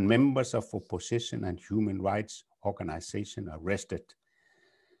and members of opposition and human rights organizations arrested.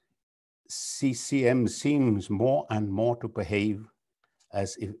 CCM seems more and more to behave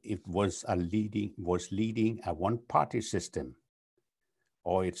as if it was leading a one-party system,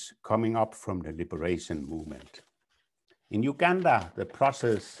 or it's coming up from the liberation movement. In Uganda, the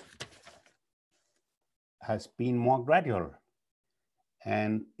process has been more gradual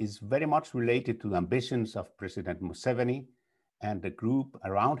and is very much related to the ambitions of President Museveni and the group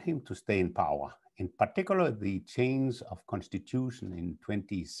around him to stay in power. In particular, the change of constitution in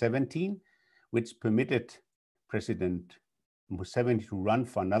 2017, which permitted President Museveni to run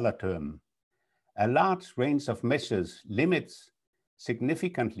for another term. A large range of measures limits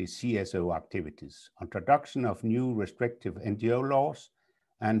significantly CSO activities, introduction of new restrictive NGO laws,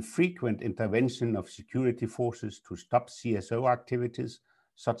 and frequent intervention of security forces to stop CSO activities,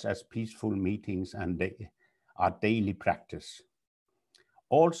 such as peaceful meetings and our daily practice.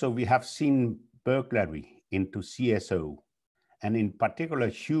 Also, we have seen burglary into CSO, and in particular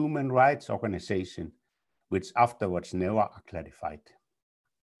human rights organizations, which afterwards never are clarified.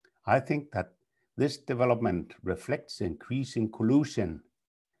 I think that this development reflects increasing collusion,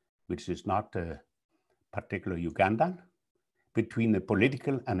 which is not particular Ugandan, between the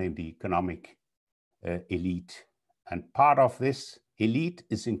political and the economic elite. And part of this elite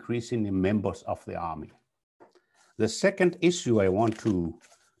is increasingly members of the army. The second issue I want to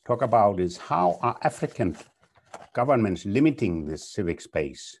talk about is how are African governments limiting this civic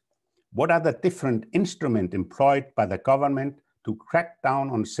space? What are the different instruments employed by the government to crack down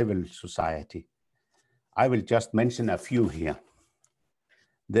on civil society? I will just mention a few here.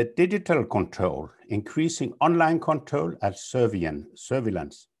 The digital control, increasing online control and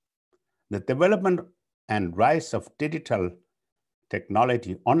surveillance. The development and rise of digital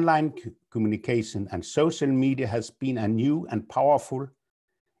technology, online communication, and social media has been a new and powerful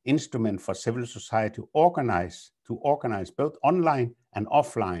instrument for civil society to organize both online and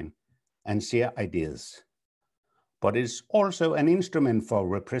offline and share ideas. But it's also an instrument for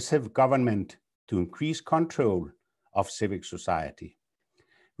repressive government to increase control of civic society.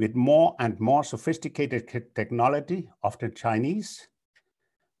 With more and more sophisticated technology, often Chinese,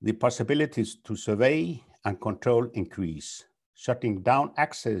 the possibilities to survey and control increase. Shutting down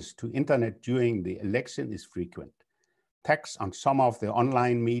access to internet during the election is frequent. Tax on some of the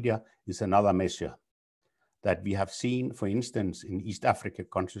online media is another measure that we have seen, for instance, in East Africa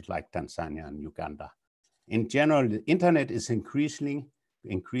countries like Tanzania and Uganda. In general, the internet is increasingly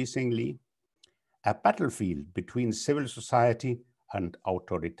a battlefield between civil society and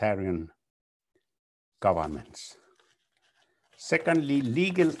authoritarian governments. Secondly,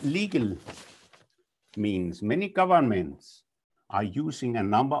 legal means many governments are using a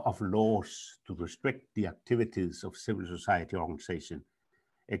number of laws to restrict the activities of civil society organizations.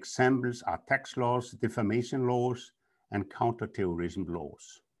 Examples are tax laws, defamation laws, and counterterrorism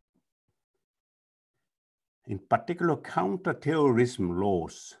laws. In particular, counterterrorism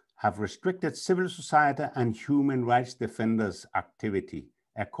laws have restricted civil society and human rights defenders' activity.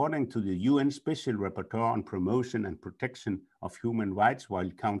 According to the UN Special Rapporteur on Promotion and Protection of Human Rights while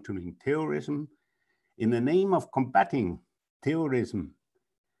countering terrorism, in the name of combating terrorism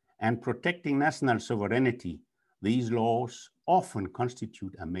and protecting national sovereignty, these laws often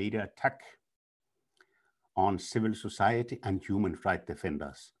constitute a major attack on civil society and human rights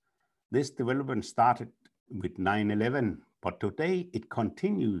defenders. This development started with 9/11, but today it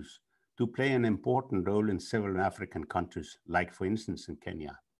continues to play an important role in several African countries, like for instance in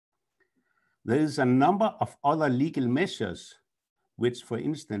Kenya. There is a number of other legal measures which, for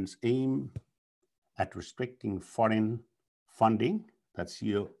instance, aim at restricting foreign funding that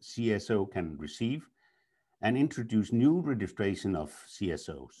CSO can receive and introduce new registration of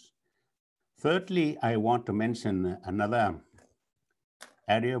CSOs. Thirdly, I want to mention another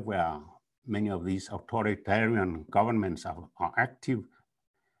area where many of these authoritarian governments are active,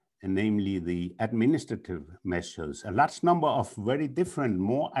 and namely the administrative measures. A large number of very different,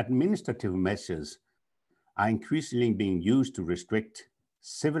 more administrative measures are increasingly being used to restrict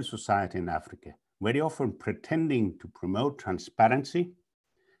civil society in Africa, very often pretending to promote transparency.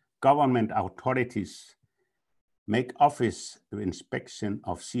 Government authorities make office inspection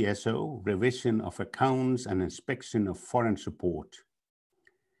of CSO, revision of accounts, and inspection of foreign support.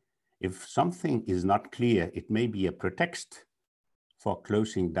 If something is not clear, it may be a pretext for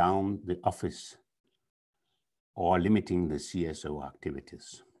closing down the office or limiting the CSO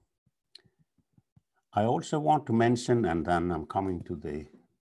activities. I also want to mention, and then I'm coming to the,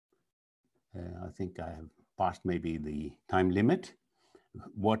 I think I have passed maybe the time limit,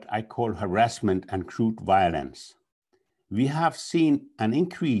 what I call harassment and crude violence. We have seen an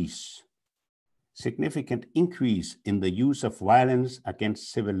increase, significant increase in the use of violence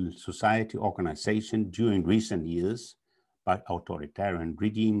against civil society organizations during recent years by authoritarian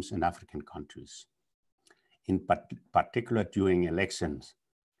regimes in African countries, in particular during elections.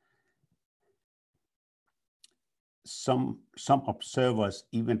 Some observers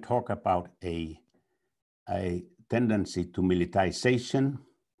even talk about a tendency to militarization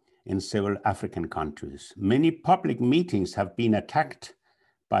in several African countries. Many public meetings have been attacked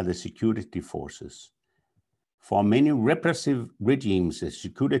by the security forces. For many repressive regimes, the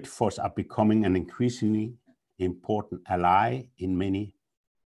security forces are becoming an increasingly important ally in many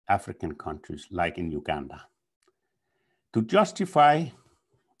African countries, like in Uganda. To justify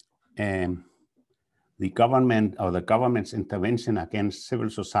the government or the government's intervention against civil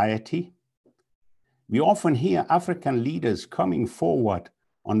society, we often hear African leaders coming forward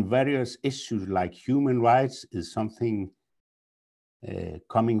on various issues like human rights is something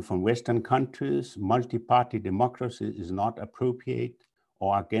coming from Western countries, multi-party democracy is not appropriate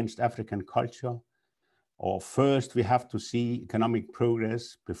or against African culture, or first we have to see economic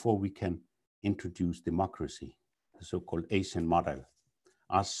progress before we can introduce democracy, the so-called Asian model,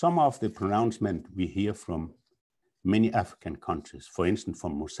 are some of the pronouncements we hear from many African countries, for instance,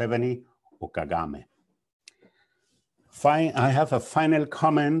 from Museveni or Kagame. I have a final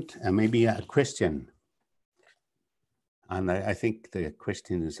comment and maybe a question. And I think the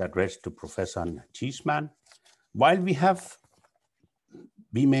question is addressed to Professor Cheeseman. While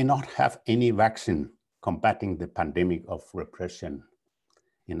we may not have any vaccine combating the pandemic of repression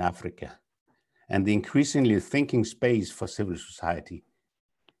in Africa and the increasingly thinking space for civil society,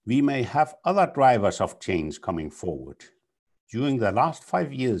 we may have other drivers of change coming forward. During the last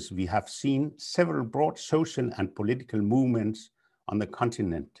 5 years, we have seen several broad social and political movements on the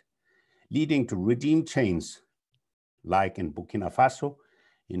continent, leading to regime change, like in Burkina Faso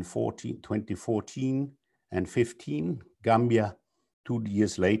in 2014 and 15, Gambia 2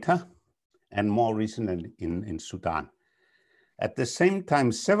 years later, and more recently in Sudan. At the same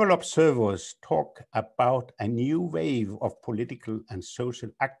time, several observers talk about a new wave of political and social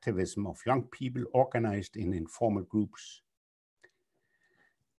activism of young people organized in informal groups.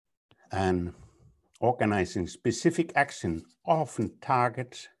 And organizing specific action, often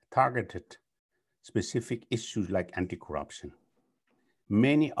targeted specific issues like anti-corruption.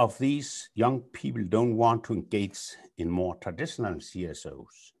 Many of these young people don't want to engage in more traditional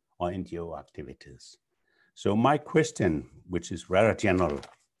CSOs or NGO activities. So my question, which is rather general,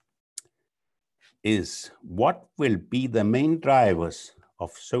 is what will be the main drivers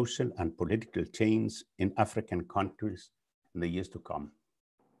of social and political change in African countries in the years to come?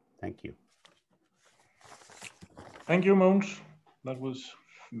 Thank you. Thank you, Mogens. That was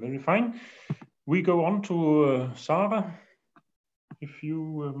very fine. We go on to Sarah. If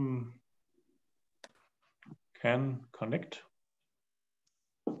you can connect.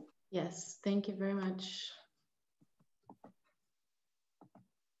 Yes, thank you very much.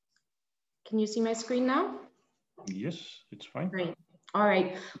 Can you see my screen now? Yes, it's fine. Great. All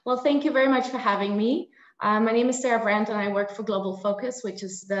right. Well, thank you very much for having me. My name is Sarah Brandt and I work for Global Focus, which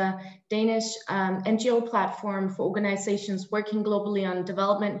is the Danish NGO platform for organizations working globally on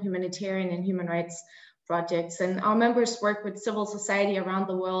development, humanitarian and human rights projects. And our members work with civil society around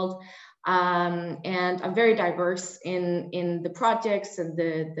the world and are very diverse in the projects and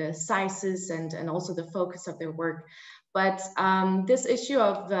the sizes and also the focus of their work. But this issue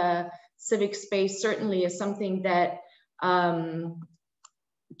of civic space certainly is something that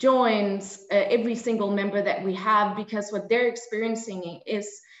joins every single member that we have, because what they're experiencing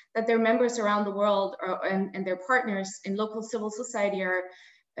is that their members around the world and their partners in local civil society are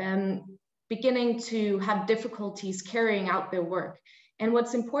beginning to have difficulties carrying out their work. And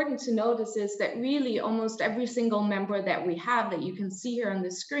what's important to notice is that really almost every single member that we have that you can see here on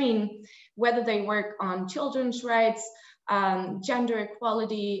the screen, whether they work on children's rights, gender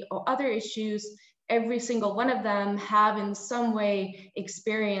equality or other issues, every single one of them have in some way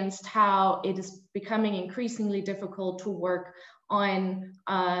experienced how it is becoming increasingly difficult to work on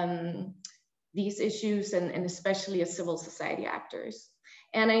these issues and especially as civil society actors.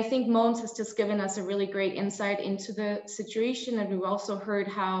 And I think Mogens has just given us a really great insight into the situation. And we've also heard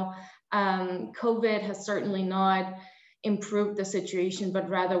how COVID has certainly not improved the situation, but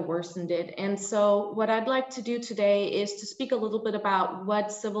rather worsened it. And so what I'd like to do today is to speak a little bit about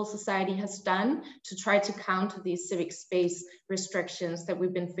what civil society has done to try to counter these civic space restrictions that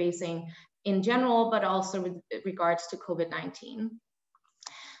we've been facing in general, but also with regards to COVID-19.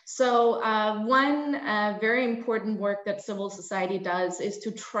 So one very important work that civil society does is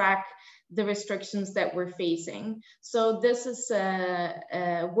to track the restrictions that we're facing. So this is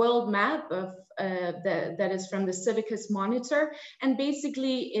a world map of that is from the Civicus Monitor. And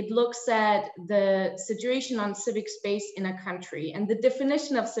basically it looks at the situation on civic space in a country. And the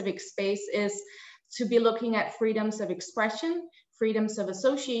definition of civic space is to be looking at freedoms of expression, freedoms of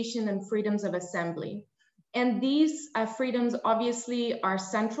association, and freedoms of assembly. And these freedoms obviously are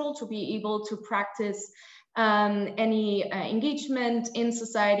central to be able to practice any engagement in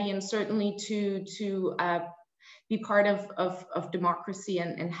society, and certainly to be part of democracy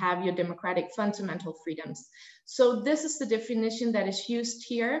and have your democratic fundamental freedoms. So this is the definition that is used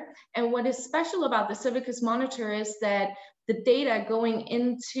here. And what is special about the Civicus Monitor is that the data going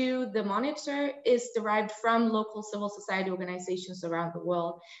into the monitor is derived from local civil society organizations around the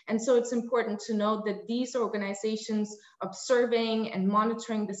world. And so it's important to note that these organizations observing and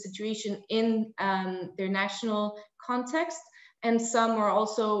monitoring the situation in their national context, and some are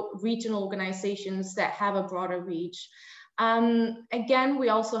also regional organizations that have a broader reach. Again, we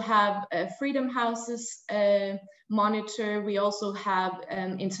also have Freedom Houses monitor. We also have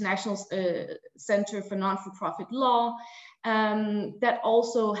International Center for Non-for-Profit Law that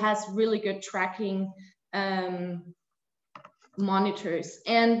also has really good tracking monitors.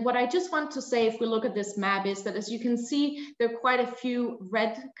 And what I just want to say, if we look at this map, is that as you can see, there are quite a few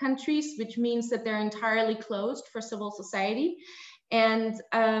red countries, which means that they're entirely closed for civil society. And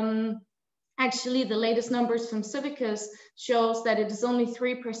actually, the latest numbers from Civicus shows that it is only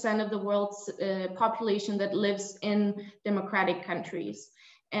 3% of the world's population that lives in democratic countries.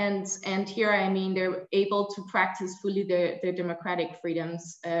 And here, I mean, they're able to practice fully their democratic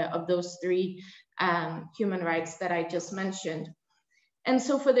freedoms of those three human rights that I just mentioned. And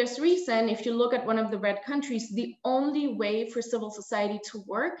so for this reason, if you look at one of the red countries, the only way for civil society to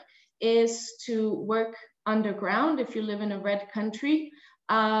work is to work underground if you live in a red country,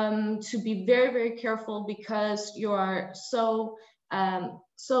 to be very, very careful because you are so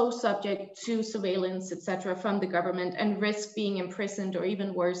subject to surveillance, etc., from the government and risk being imprisoned or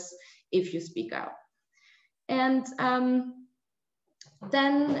even worse if you speak out. And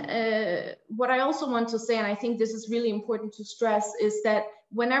then what I also want to say, and I think this is really important to stress, is that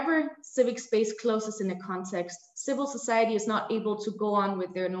whenever civic space closes in a context, civil society is not able to go on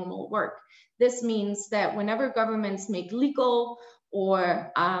with their normal work. This means that whenever governments make legal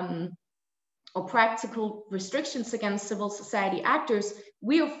or practical restrictions against civil society actors,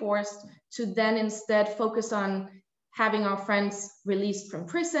 we are forced to then instead focus on having our friends released from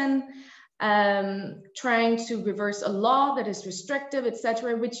prison, trying to reverse a law that is restrictive,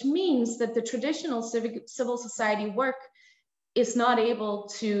 etc., which means that the traditional civil society work is not able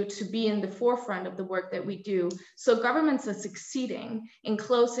to be in the forefront of the work that we do. So governments are succeeding in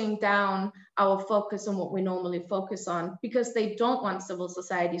closing down our focus on what we normally focus on because they don't want civil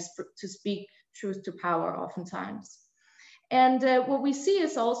societies to speak truth to power oftentimes. And what we see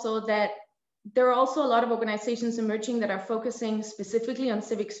is also that there are also a lot of organizations emerging that are focusing specifically on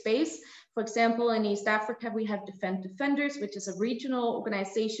civic space. For example, in East Africa, we have Defend Defenders, which is a regional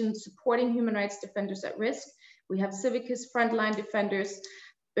organization supporting human rights defenders at risk. We have Civicus Frontline Defenders,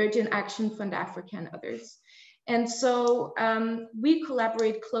 Urgent Action Fund Africa, and others. And so we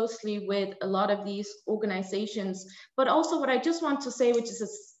collaborate closely with a lot of these organizations. But also what I just want to say, which is a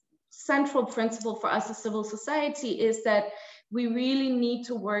central principle for us as civil society, is that we really need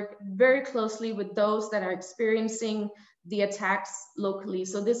to work very closely with those that are experiencing the attacks locally.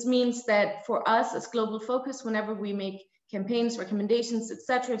 So this means that for us as Global Focus, whenever we make campaigns, recommendations,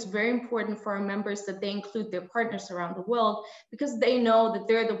 etc., it's very important for our members that they include their partners around the world, because they know that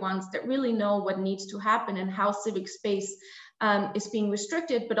they're the ones that really know what needs to happen and how civic space is being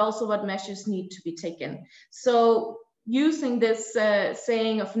restricted, but also what measures need to be taken. So using this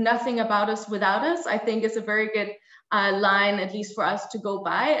saying of nothing about us without us, I think is a very good line, at least for us to go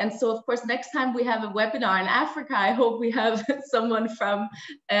by. And so, of course, next time we have a webinar in Africa, I hope we have someone from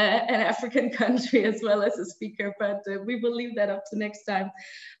an African country as well as a speaker, but we will leave that up to next time.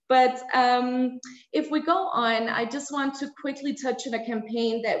 But if we go on, I just want to quickly touch on a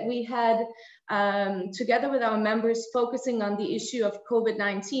campaign that we had together with our members, focusing on the issue of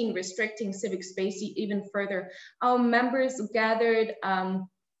COVID-19 restricting civic space even further. Our members gathered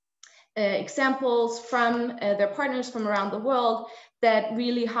examples from their partners from around the world that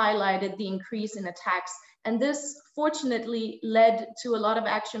really highlighted the increase in attacks. And this fortunately led to a lot of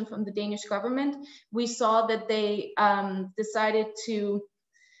action from the Danish government. We saw that they decided to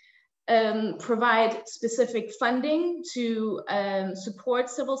provide specific funding to support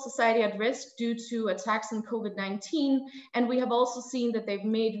civil society at risk due to attacks in COVID-19. And we have also seen that they've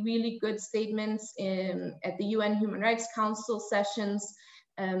made really good statements at the UN Human Rights Council sessions,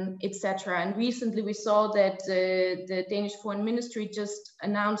 etc. And recently we saw that the Danish Foreign Ministry just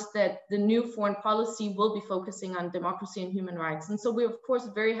announced that the new foreign policy will be focusing on democracy and human rights. And so we're of course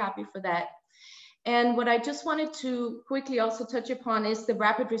very happy for that. And what I just wanted to quickly also touch upon is the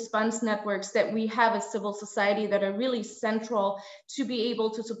rapid response networks that we have as civil society that are really central to be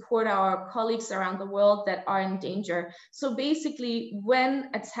able to support our colleagues around the world that are in danger. So basically, when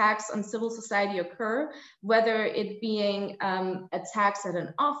attacks on civil society occur, whether it being attacks at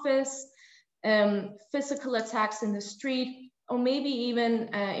an office, physical attacks in the street, or maybe even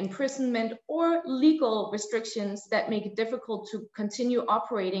imprisonment or legal restrictions that make it difficult to continue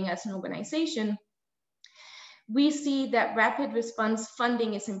operating as an organization, we see that rapid response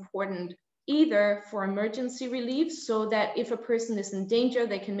funding is important, either for emergency relief, so that if a person is in danger,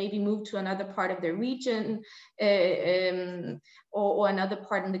 they can maybe move to another part of their region or another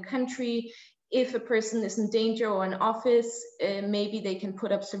part in the country. If a person is in danger or an office, maybe they can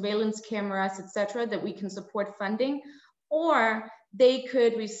put up surveillance cameras, etc., that we can support funding. Or they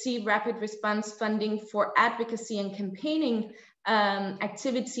could receive rapid response funding for advocacy and campaigning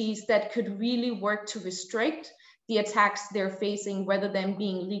activities that could really work to restrict the attacks they're facing, whether them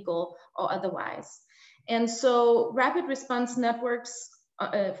being legal or otherwise. And so rapid response networks,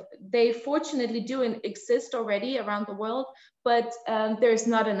 they fortunately do exist already around the world, but there's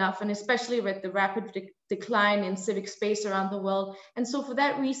not enough, and especially with the rapid decline in civic space around the world. And so for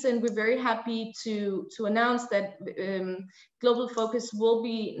that reason, we're very happy to announce that Global Focus will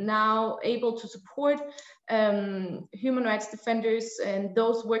be now able to support human rights defenders and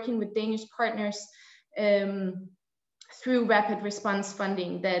those working with Danish partners through rapid response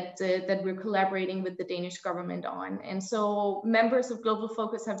funding that we're collaborating with the Danish government on. And so members of Global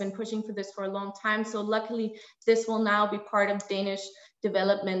Focus have been pushing for this for a long time. So luckily, this will now be part of Danish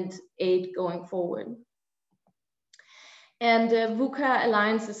development aid going forward. And VUCA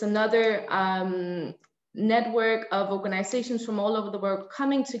Alliance is another network of organizations from all over the world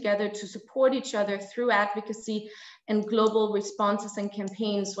coming together to support each other through advocacy and global responses and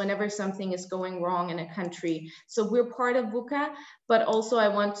campaigns whenever something is going wrong in a country. So we're part of VUCA, but also I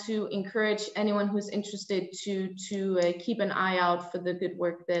want to encourage anyone who's interested to keep an eye out for the good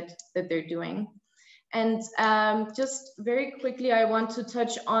work that they're doing. And just very quickly, I want to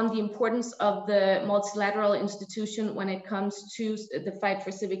touch on the importance of the multilateral institution when it comes to the fight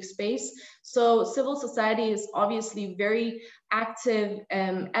for civic space. So civil society is obviously very active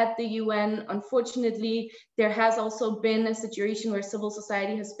at the UN. Unfortunately, there has also been a situation where civil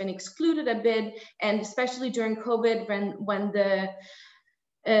society has been excluded a bit, and especially during COVID, when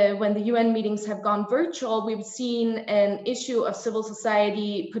the UN meetings have gone virtual, we've seen an issue of civil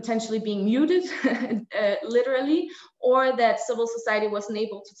society potentially being muted, literally, or that civil society wasn't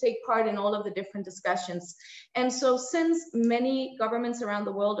able to take part in all of the different discussions. And so since many governments around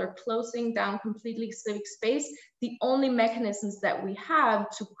the world are closing down completely civic space, the only mechanisms that we have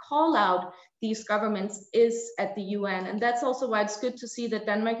to call out these governments is at the UN. And that's also why it's good to see that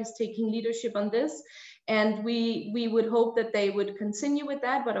Denmark is taking leadership on this. And we would hope that they would continue with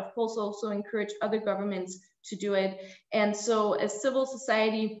that, but of course also encourage other governments to do it. And so as civil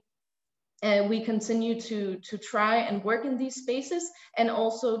society, we continue to try and work in these spaces, and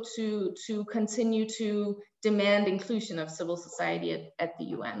also to continue to demand inclusion of civil society at the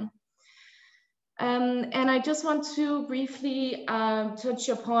UN. And I just want to briefly touch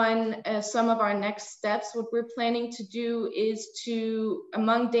upon some of our next steps. What we're planning to do is to,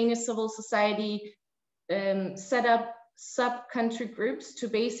 among Danish civil society, set up sub-country groups to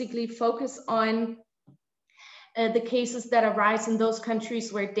basically focus on the cases that arise in those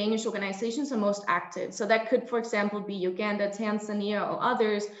countries where Danish organizations are most active. So that could, for example, be Uganda, Tanzania, or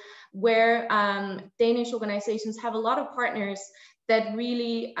others, where Danish organizations have a lot of partners that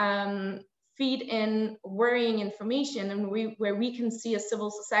really feed in worrying information, and where we can see as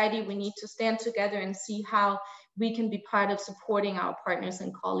civil society, we need to stand together and see how we can be part of supporting our partners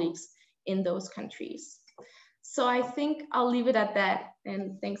and colleagues in those countries. So I think I'll leave it at that,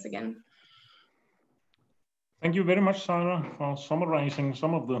 and thanks again. Thank you very much, Sarah, for summarizing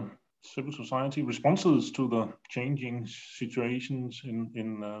some of the civil society responses to the changing situations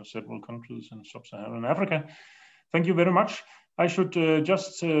in several countries in Sub-Saharan Africa. Thank you very much. I should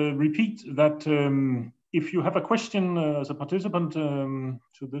just repeat that if you have a question as a participant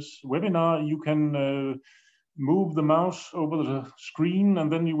to this webinar, you can move the mouse over the screen,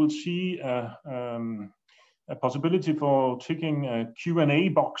 and then you will see a possibility for ticking a Q&A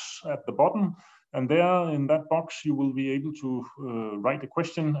box at the bottom. And there in that box, you will be able to write a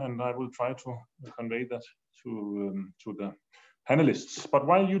question, and I will try to convey that to the panelists. But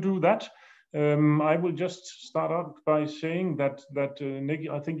while you do that, I will just start out by saying that Nic,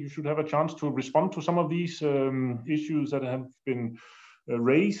 I think you should have a chance to respond to some of these issues that have been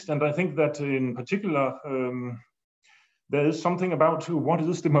raised. And I think that in particular, there is something about what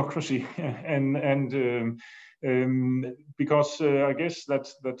is democracy, because I guess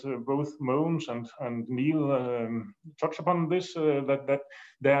that both Mogens and Neil touch upon this, that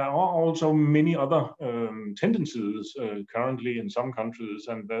there are also many other tendencies currently in some countries,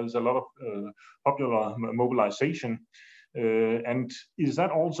 and there's a lot of popular mobilization. And is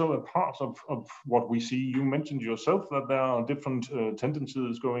that also a part of what we see? You mentioned yourself that there are different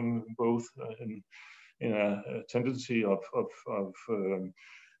tendencies going both in a tendency of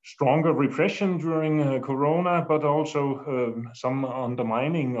stronger repression during Corona, but also some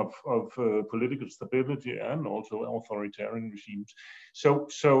undermining of political stability and also authoritarian regimes. So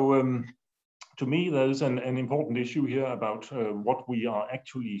to me, there is an important issue here about what we are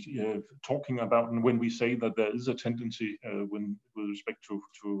actually talking about, and when we say that there is a tendency with respect to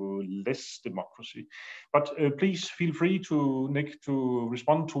less democracy. But please feel free to, Nic, to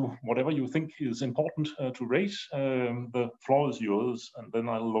respond to whatever you think is important to raise. The floor is yours, and then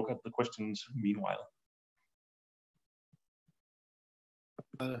I'll look at the questions meanwhile.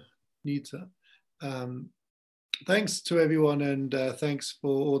 Nita. Thanks to everyone, and thanks for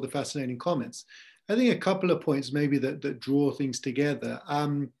all the fascinating comments. I think a couple of points maybe that draw things together.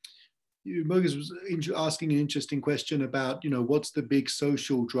 Mogens was asking an interesting question about, what's the big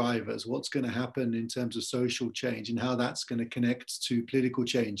social drivers? What's going to happen in terms of social change and how that's going to connect to political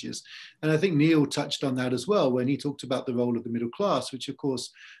changes? And I think Neil touched on that as well when he talked about the role of the middle class, which of course,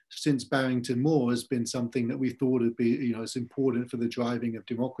 since Barrington Moore has been something that we thought would be, it's important for the driving of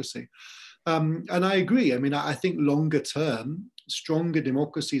democracy. And I agree. I mean, I think longer term, stronger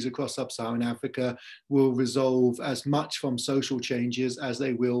democracies across Sub-Saharan Africa will resolve as much from social changes as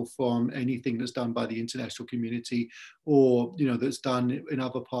they will from anything that's done by the international community or, you know, that's done in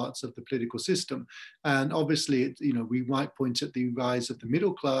other parts of the political system. And obviously, you know, we might point at the rise of the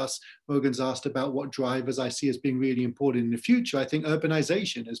middle class. Morgan's asked about what drivers I see as being really important in the future. I think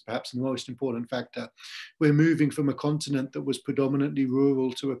urbanization is perhaps the most important factor. We're moving from a continent that was predominantly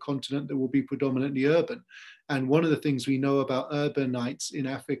rural to a continent that will be predominantly urban. And one of the things we know about urbanites in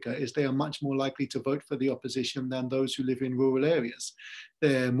Africa is they are much more likely to vote for the opposition than those who live in rural areas.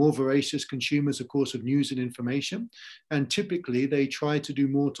 They're more voracious consumers, of course, of news and information. And typically they try to do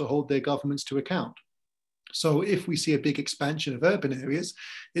more to hold their governments to account. So if we see a big expansion of urban areas,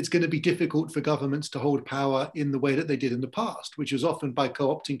 it's going to be difficult for governments to hold power in the way that they did in the past, which was often by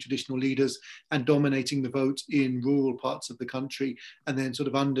co-opting traditional leaders and dominating the vote in rural parts of the country and then sort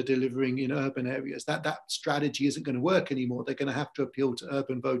of under-delivering in urban areas. That strategy isn't going to work anymore. They're going to have to appeal to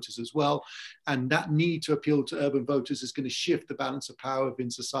urban voters as well. And that need to appeal to urban voters is going to shift the balance of power within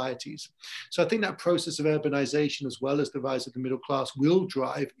societies. So I think that process of urbanization, as well as the rise of the middle class, will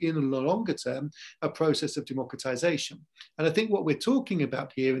drive in the longer term a process of democratization. And I think what we're talking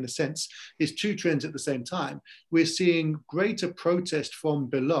about here, in a sense, is two trends at the same time. We're seeing greater protest from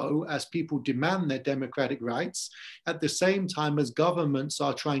below as people demand their democratic rights, at the same time as governments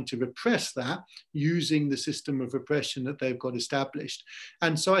are trying to repress that using the system of repression that they've got established.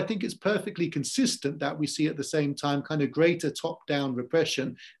 And so I think it's perfectly consistent that we see at the same time kind of greater top-down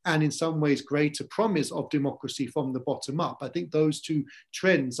repression and in some ways greater promise of democracy from the bottom up. I think those two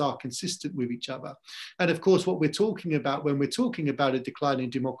trends are consistent with each other. And of course, what we're talking about when we're talking about a decline in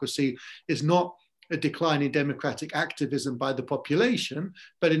democracy is not a decline in democratic activism by the population,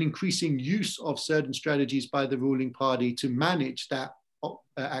 but an increasing use of certain strategies by the ruling party to manage that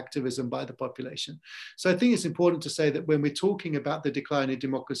activism by the population. So I think it's important to say that when we're talking about the decline in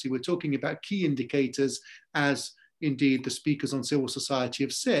democracy, we're talking about key indicators, as indeed the speakers on civil society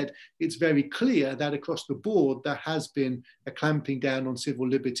have said. It's very clear that across the board there has been a clamping down on civil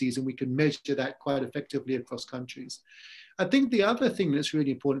liberties, and we can measure that quite effectively across countries. I think the other thing that's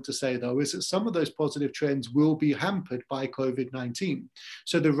really important to say, though, is that some of those positive trends will be hampered by COVID-19.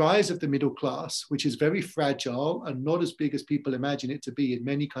 So the rise of the middle class, which is very fragile and not as big as people imagine it to be in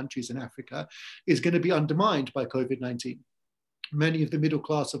many countries in Africa, is going to be undermined by COVID-19. Many of the middle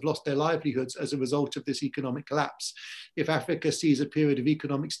class have lost their livelihoods as a result of this economic collapse. If Africa sees a period of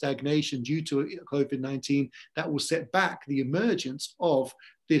economic stagnation due to COVID-19, that will set back the emergence of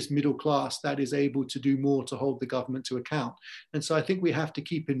this middle class that is able to do more to hold the government to account. And so I think we have to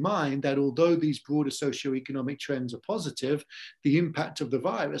keep in mind that although these broader socioeconomic trends are positive, the impact of the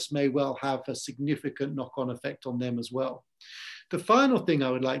virus may well have a significant knock-on effect on them as well. The final thing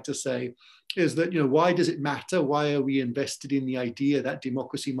I would like to say is that, why does it matter? Why are we invested in the idea that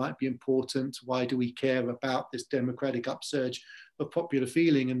democracy might be important? Why do we care about this democratic upsurge of popular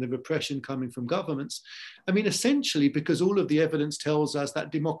feeling and the repression coming from governments? I mean, essentially because all of the evidence tells us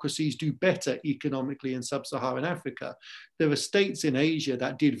that democracies do better economically in Sub-Saharan Africa. There are states in Asia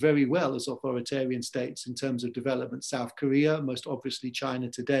that did very well as authoritarian states in terms of development. South Korea, most obviously China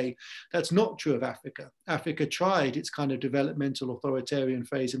today. That's not true of Africa. Africa tried its kind of developmental authoritarian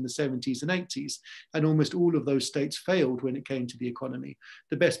phase in the 70s and 80s, and almost all of those states failed when it came to the economy.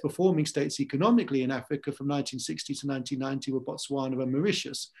 The best performing states economically in Africa from 1960 to 1990 were Botswana and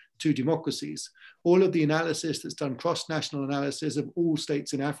Mauritius, two democracies. All of the analysis that's done, cross-national analysis of all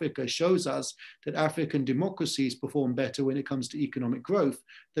states in Africa, shows us that African democracies perform better when it comes to economic growth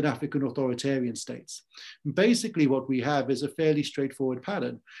than African authoritarian states. Basically, what we have is a fairly straightforward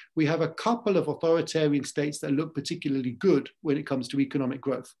pattern. We have a couple of authoritarian states that look particularly good when it comes to economic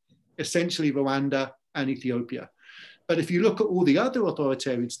growth, essentially Rwanda and Ethiopia. But if you look at all the other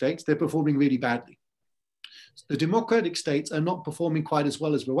authoritarian states, they're performing really badly. The democratic states are not performing quite as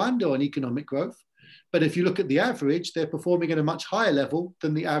well as Rwanda on economic growth. But if you look at the average, they're performing at a much higher level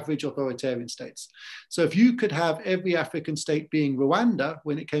than the average authoritarian states. So if you could have every African state being Rwanda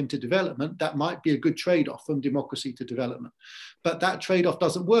when it came to development, that might be a good trade-off from democracy to development. But that trade-off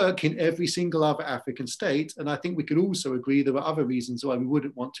doesn't work in every single other African state. And I think we could also agree there are other reasons why we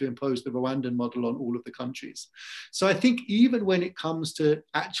wouldn't want to impose the Rwandan model on all of the countries. So I think even when it comes to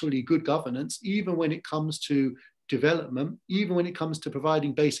actually good governance, even when it comes to development, even when it comes to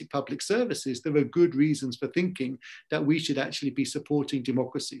providing basic public services, there are good reasons for thinking that we should actually be supporting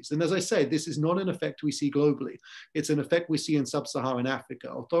democracies. And as I say, this is not an effect we see globally. It's an effect we see in Sub-Saharan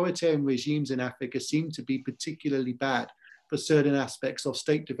Africa. Authoritarian regimes in Africa seem to be particularly bad for certain aspects of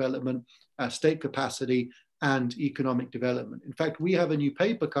state development, state capacity, and economic development. In fact, we have a new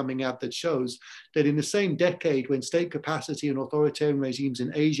paper coming out that shows that in the same decade when state capacity and authoritarian regimes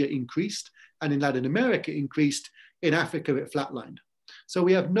in Asia increased and in Latin America increased, in Africa it flatlined. So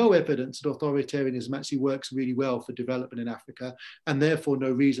we have no evidence that authoritarianism actually works really well for development in Africa, and therefore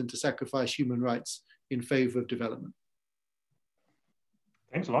no reason to sacrifice human rights in favor of development.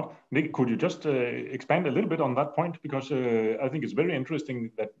 Thanks a lot. Nic, could you just expand a little bit on that point? Because I think it's very interesting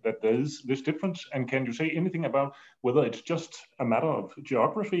that there is this difference. And can you say anything about whether it's just a matter of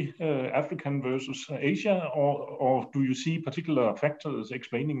geography, African versus Asia, or do you see particular factors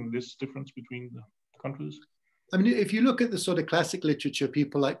explaining this difference between the countries? I mean, if you look at the sort of classic literature,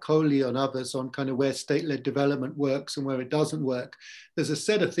 people like Coley and others on kind of where state-led development works and where it doesn't work, there's a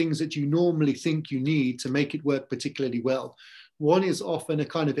set of things that you normally think you need to make it work particularly well. One is often a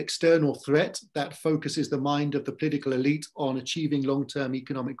kind of external threat that focuses the mind of the political elite on achieving long-term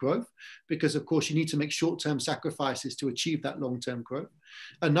economic growth, because of course you need to make short-term sacrifices to achieve that long-term growth.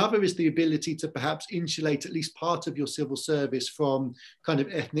 Another is the ability to perhaps insulate at least part of your civil service from kind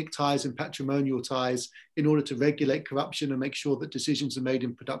of ethnic ties and patrimonial ties in order to regulate corruption and make sure that decisions are made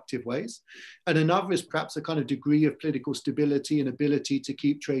in productive ways. And another is perhaps a kind of degree of political stability and ability to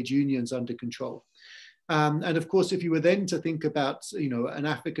keep trade unions under control. And of course, if you were then to think about, an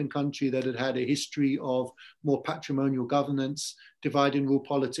African country that had had a history of more patrimonial governance, divide and rule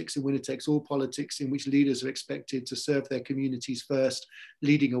politics and winner-takes-all politics, in which leaders are expected to serve their communities first,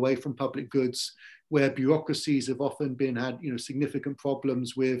 leading away from public goods, where bureaucracies have often had significant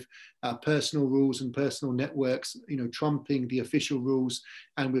problems with personal rules and personal networks, trumping the official rules,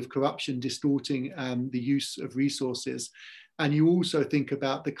 and with corruption distorting the use of resources. And you also think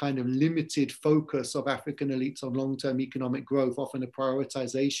about the kind of limited focus of African elites on long-term economic growth, often a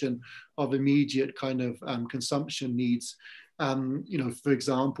prioritization of immediate kind of consumption needs. For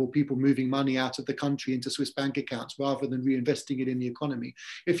example, people moving money out of the country into Swiss bank accounts rather than reinvesting it in the economy.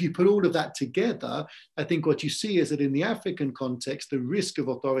 If you put all of that together, I think what you see is that in the African context, the risk of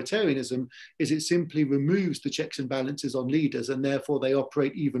authoritarianism is it simply removes the checks and balances on leaders, and therefore they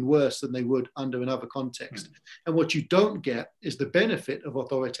operate even worse than they would under another context. And what you don't get is the benefit of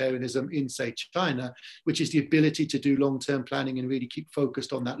authoritarianism in, say, China, which is the ability to do long-term planning and really keep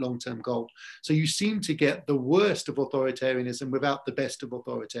focused on that long-term goal. So you seem to get the worst of authoritarianism without the best of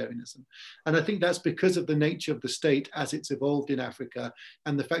authoritarianism. And I think that's because of the nature of the state as it's evolved in Africa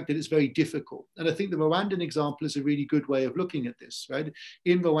and the fact that it's very difficult. And I think the Rwandan example is a really good way of looking at this, right?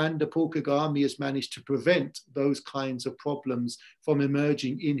 In Rwanda, Paul Kagame has managed to prevent those kinds of problems from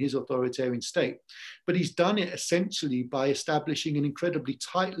emerging in his authoritarian state. But he's done it essentially by establishing an incredibly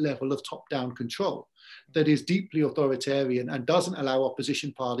tight level of top-down control that is deeply authoritarian and doesn't allow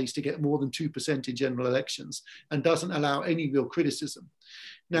opposition parties to get more than 2% in general elections and doesn't allow any real criticism.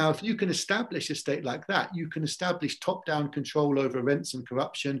 Now, if you can establish a state like that, you can establish top-down control over rents and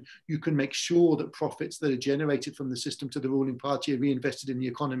corruption. You can make sure that profits that are generated from the system to the ruling party are reinvested in the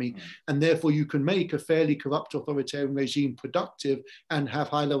economy. And therefore, you can make a fairly corrupt authoritarian regime productive and have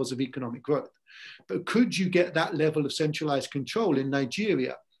high levels of economic growth. But could you get that level of centralized control in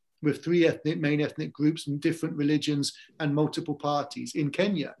Nigeria, with three main ethnic groups and different religions and multiple parties? In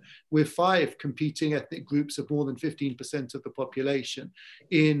Kenya, with 5 competing ethnic groups of more than 15% of the population?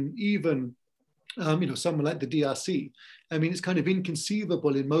 In even someone like the DRC. I mean, it's kind of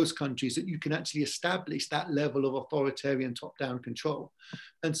inconceivable in most countries that you can actually establish that level of authoritarian top-down control.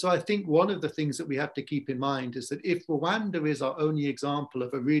 And so I think one of the things that we have to keep in mind is that if Rwanda is our only example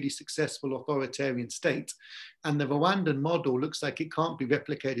of a really successful authoritarian state, and the Rwandan model looks like it can't be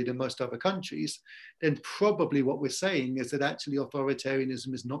replicated in most other countries, then probably what we're saying is that actually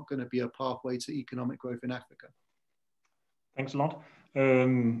authoritarianism is not going to be a pathway to economic growth in Africa. Thanks a lot.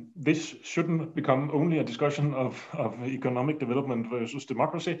 This shouldn't become only a discussion of economic development versus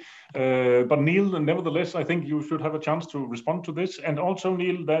democracy. But Neil, nevertheless, I think you should have a chance to respond to this. And also,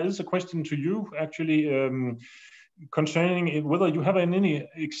 Neil, there is a question to you, actually, concerning whether you have any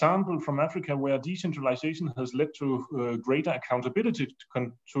example from Africa where decentralization has led to greater accountability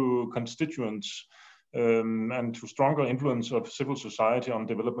to constituents and to stronger influence of civil society on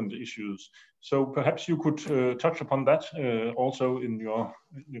development issues. So perhaps you could touch upon that also in your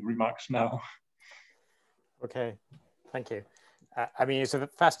remarks now. Okay, thank you. I mean, it's a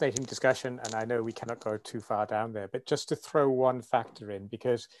fascinating discussion, and I know we cannot go too far down there, but just to throw one factor in,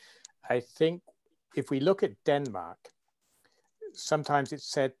 because I think if we look at Denmark, sometimes it's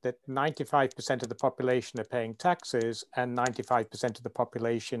said that 95% of the population are paying taxes and 95% of the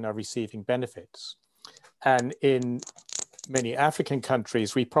population are receiving benefits. And in many African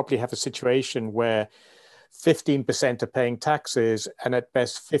countries, we probably have a situation where 15% are paying taxes, and at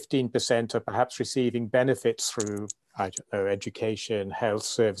best 15% are perhaps receiving benefits through, I don't know, education, health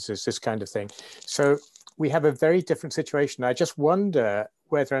services, this kind of thing. So we have a very different situation. I just wonder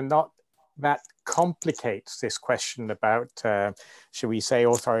whether or not that complicates this question about, should we say,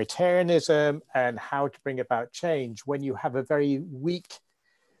 authoritarianism and how to bring about change when you have a very weak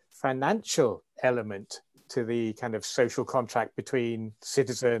financial element to the kind of social contract between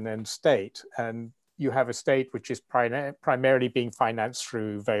citizen and state. And you have a state which is primarily being financed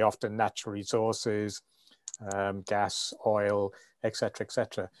through very often natural resources, gas, oil, etc.,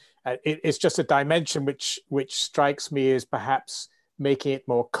 etc. It's just a dimension which strikes me as perhaps making it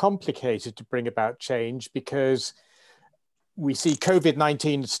more complicated to bring about change, because we see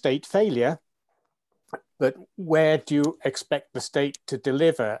COVID-19 state failure, but where do you expect the state to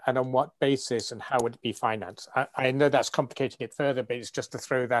deliver, and on what basis, and how would it be financed? I know that's complicating it further, but it's just to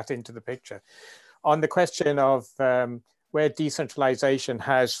throw that into the picture. On the question of where decentralization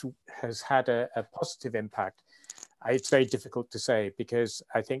has had a positive impact, it's very difficult to say, because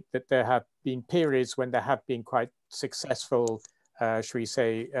I think that there have been periods when there have been quite successful, should we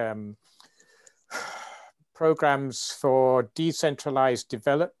say, programs for decentralized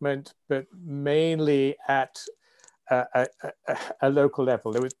development, but mainly at a local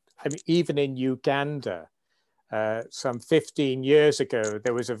level. There was, I mean, even in Uganda, some 15 years ago,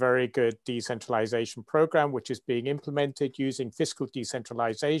 there was a very good decentralization program which is being implemented using fiscal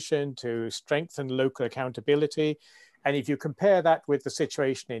decentralization to strengthen local accountability. And if you compare that with the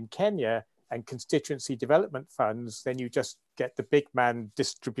situation in Kenya and constituency development funds, then you just get the big man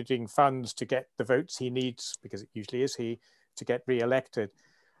distributing funds to get the votes he needs, because it usually is he, to get re-elected.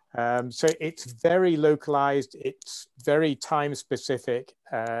 So it's very localized, it's very time specific.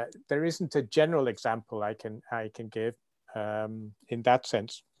 There isn't a general example I can give in that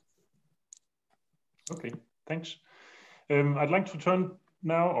sense. Okay, thanks. I'd like to turn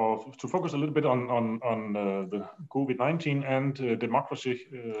now, or to focus a little bit on the COVID-19 and democracy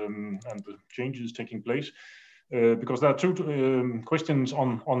and the changes taking place. Because there are two questions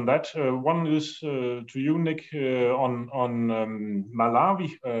on that. One is to you, Nic, on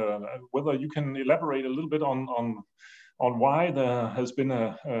Malawi, whether you can elaborate a little bit on why there has been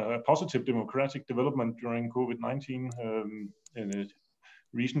a positive democratic development during COVID-19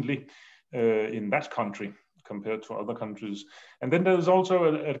 recently in that country compared to other countries. And then there's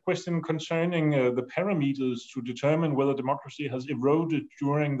also a question concerning the parameters to determine whether democracy has eroded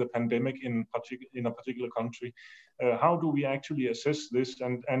during the pandemic in a particular country. How do we actually assess this?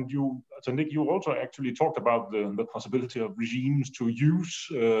 And you, so Nic, you also actually talked about the possibility of regimes to use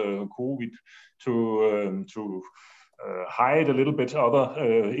COVID to hide a little bit other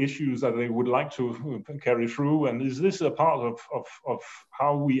issues that they would like to carry through. And is this a part of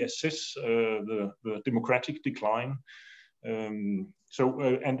how we assess the democratic decline? And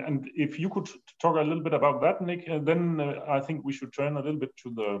if you could talk a little bit about that, Nic, then I think we should turn a little bit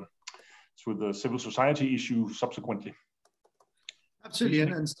to the civil society issue subsequently. Absolutely,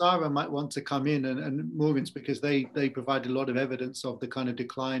 and Sarah might want to come in, and Morgans, because they provide a lot of evidence of the kind of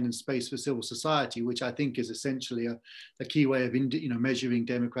decline in space for civil society, which I think is essentially a key way of measuring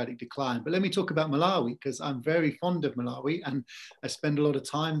democratic decline. But let me talk about Malawi, because I'm very fond of Malawi, and I spend a lot of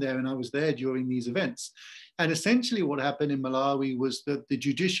time there, and I was there during these events. And essentially what happened in Malawi was that the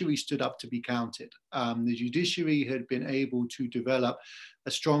judiciary stood up to be counted. The judiciary had been able to develop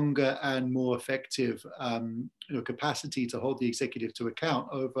a stronger and more effective capacity to hold the executive to account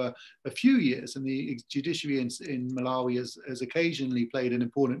over a few years. And the judiciary in Malawi has occasionally played an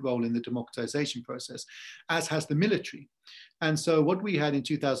important role in the democratization process, as has the military. And so what we had in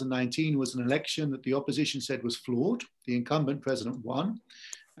 2019 was an election that the opposition said was flawed. The incumbent president won.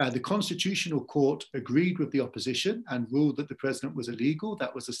 The Constitutional Court agreed with the opposition and ruled that the president was illegal.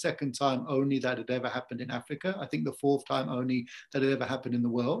 That was the second time only that had ever happened in Africa. I think the fourth time only that had ever happened in the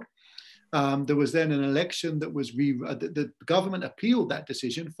world. There was then an election that was, the government appealed that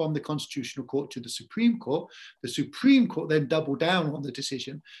decision from the Constitutional Court to the Supreme Court. The Supreme Court then doubled down on the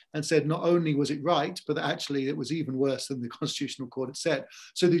decision and said not only was it right, but that actually it was even worse than the Constitutional Court had said.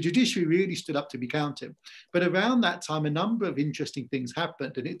 So the judiciary really stood up to be counted. But around that time, a number of interesting things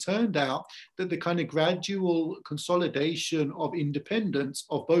happened. And it turned out that the kind of gradual consolidation of independence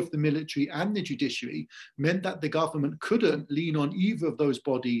of both the military and the judiciary meant that the government couldn't lean on either of those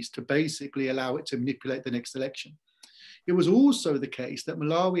bodies to basically allow it to manipulate the next election. It was also the case that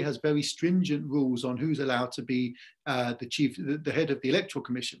Malawi has very stringent rules on who's allowed to be the head of the Electoral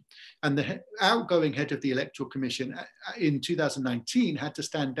Commission. And the outgoing head of the Electoral Commission in 2019 had to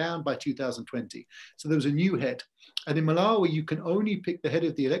stand down by 2020. So there was a new head. And in Malawi, you can only pick the head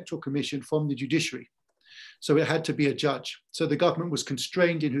of the Electoral Commission from the judiciary. So it had to be a judge. So the government was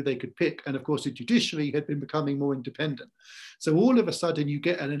constrained in who they could pick. And of course, the judiciary had been becoming more independent. So all of a sudden you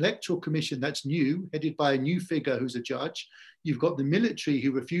get an electoral commission that's new, headed by a new figure who's a judge. You've got the military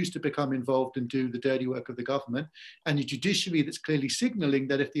who refuse to become involved and do the dirty work of the government, and the judiciary that's clearly signaling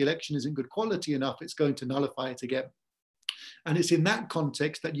that if the election isn't good quality enough, it's going to nullify it again. And it's in that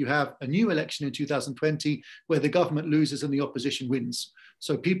context that you have a new election in 2020 where the government loses and the opposition wins.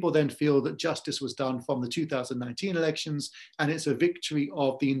 So people then feel that justice was done from the 2019 elections, and it's a victory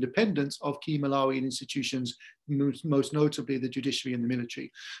of the independence of key Malawian institutions, most notably the judiciary and the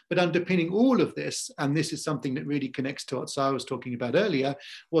military. But underpinning all of this, and this is something that really connects to what Sarah was talking about earlier,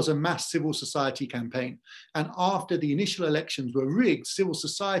 was a mass civil society campaign. And after the initial elections were rigged, civil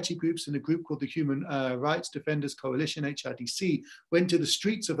society groups and a group called the Human Rights Defenders Coalition, HRDC, went to the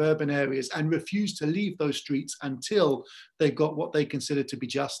streets of urban areas and refused to leave those streets until they got what they considered to be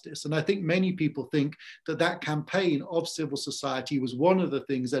justice. And I think many people think that that campaign of civil society was one of the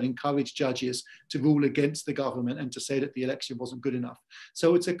things that encouraged judges to rule against the government and to say that the election wasn't good enough.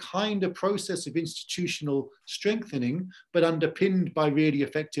 So it's a kind of process of institutional strengthening, but underpinned by really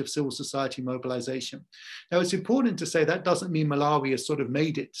effective civil society mobilization. Now, it's important to say that doesn't mean Malawi has sort of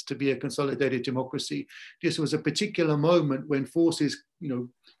made it to be a consolidated democracy. This was a particular moment when forces,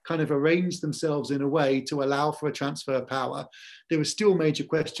 kind of arranged themselves in a way to allow for a transfer of power. There were still major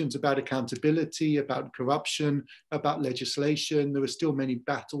questions about accountability, about corruption, about legislation. There were still many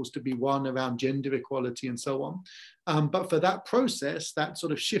battles to be won around gender equality and so on. But for that process, that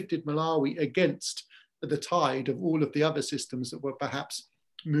sort of shifted Malawi against the tide of all of the other systems that were perhaps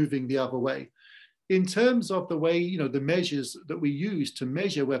moving the other way. In terms of the way, the measures that we use to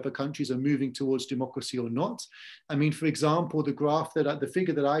measure whether countries are moving towards democracy or not. I mean, for example, the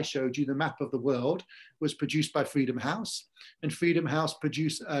figure that I showed you, the map of the world, was produced by Freedom House. And Freedom House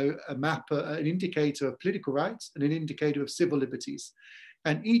produced a map, an indicator of political rights and an indicator of civil liberties.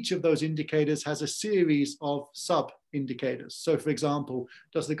 And each of those indicators has a series of sub-indicators. So for example,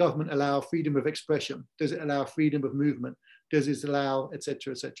 does the government allow freedom of expression? Does it allow freedom of movement? Does it allow, et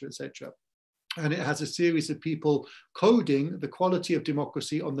cetera, et cetera, et cetera? And it has a series of people coding the quality of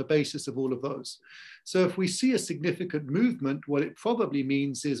democracy on the basis of all of those. So if we see a significant movement, what it probably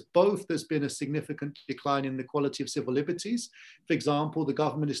means is both there's been a significant decline in the quality of civil liberties. For example, the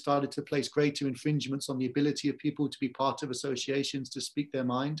government has started to place greater infringements on the ability of people to be part of associations to speak their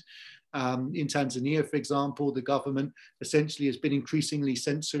mind. In Tanzania, for example, the government essentially has been increasingly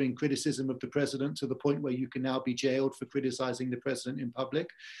censoring criticism of the president to the point where you can now be jailed for criticizing the president in public.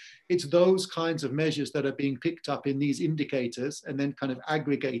 It's those kinds of measures that are being picked up in these indicators and then kind of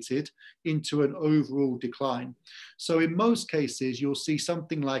aggregated into an overall decline. So in most cases, you'll see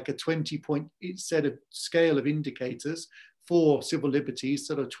something like a 20-point scale of indicators for civil liberties,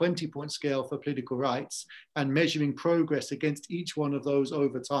 sort of 20-point scale for political rights, and measuring progress against each one of those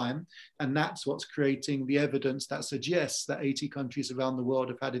over time. And that's what's creating the evidence that suggests that 80 countries around the world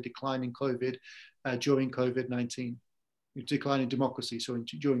have had a decline in COVID during COVID-19. Decline in democracy, so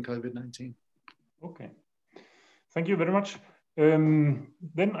during COVID-19. Okay, thank you very much. Then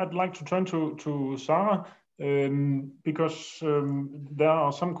I'd like to turn to Sarah, because there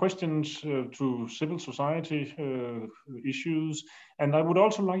are some questions to civil society issues, and I would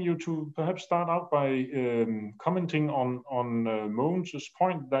also like you to perhaps start out by commenting on Mogens'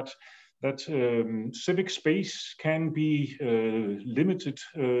 point that civic space can be limited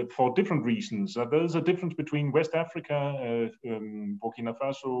for different reasons. There's a difference between West Africa, Burkina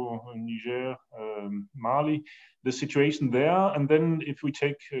Faso, Niger, Mali, the situation there, and then if we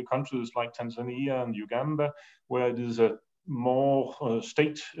take countries like Tanzania and Uganda, where it is a more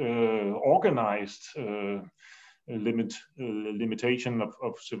state organized limitation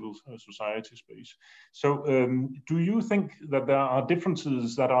of civil society space. So do you think that there are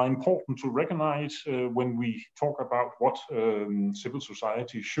differences that are important to recognize when we talk about what civil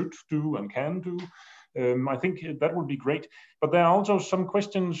society should do and can do? I think that would be great. But there are also some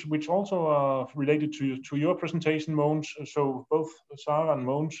questions which also are related to your presentation, Mogens. So both Sarah and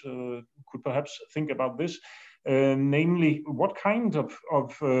Mogens could perhaps think about this. Namely, what kind of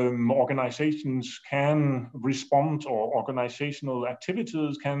organizations can respond, or organizational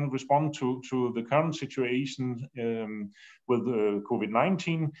activities can respond to the current situation with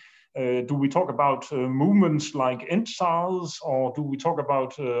COVID-19? Do we talk about movements like EndSARS, or do we talk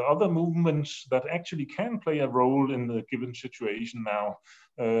about other movements that actually can play a role in the given situation now?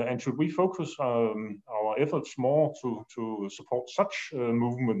 And should we focus our efforts more to support such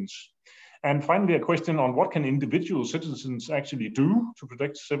movements? And finally, a question on what can individual citizens actually do to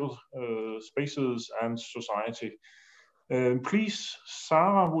protect civil spaces and society. Please,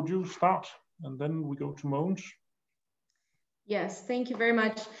 Sarah, would you start and then we go to Mogens. Yes, thank you very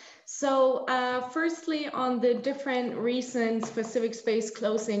much. So firstly, on the different reasons for civic space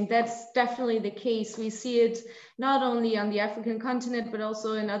closing, that's definitely the case. We see it not only on the African continent, but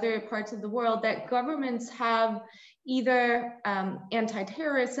also in other parts of the world, that governments have either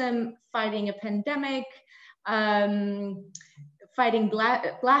anti-terrorism, fighting a pandemic, fighting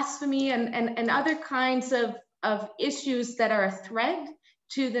blasphemy, and other kinds of issues that are a threat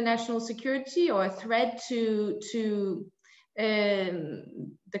to the national security or a threat to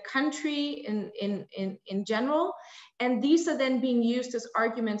the country in general. And these are then being used as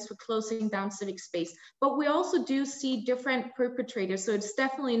arguments for closing down civic space. But we also do see different perpetrators. So it's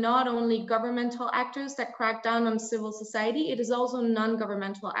definitely not only governmental actors that crack down on civil society, it is also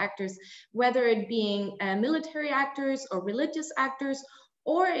non-governmental actors, whether it being military actors or religious actors,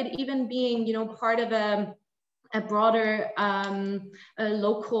 or it even being, you know, part of a broader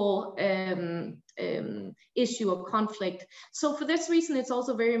local issue of conflict. So for this reason, it's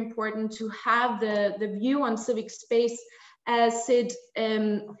also very important to have the view on civic space as it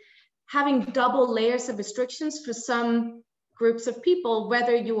having double layers of restrictions for some groups of people,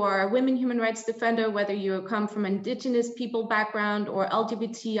 whether you are a women human rights defender, whether you come from indigenous people background or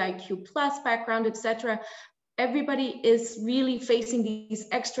LGBTIQ+ background, etc. Everybody is really facing these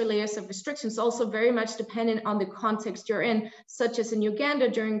extra layers of restrictions, also very much dependent on the context you're in, such as in Uganda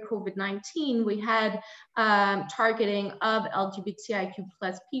during COVID-19, we had targeting of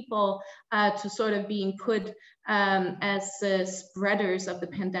LGBTIQ+ people to sort of being put as spreaders of the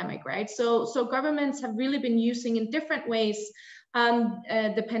pandemic, right? So governments have really been using in different ways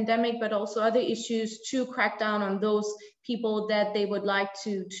the pandemic, but also other issues to crack down on those people that they would like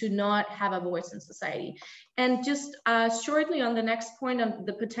to not have a voice in society. And just shortly on the next point on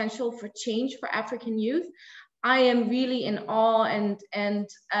the potential for change for African youth, I am really in awe and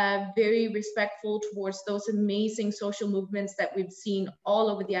very respectful towards those amazing social movements that we've seen all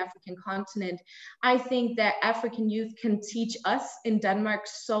over the African continent. I think that African youth can teach us in Denmark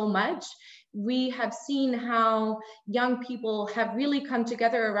so much. We have seen how young people have really come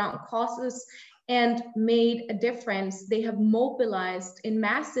together around causes and made a difference. They have mobilized in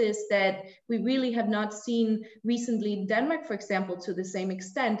masses that we really have not seen recently in Denmark, for example, to the same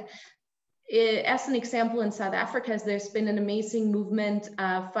extent. As an example, in South Africa, there's been an amazing movement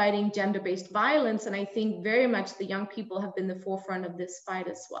fighting gender-based violence, and I think very much the young people have been the forefront of this fight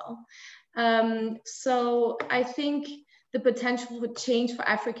as well. So I think the potential for change for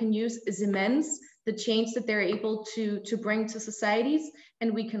African youth is immense, the change that they're able to bring to societies,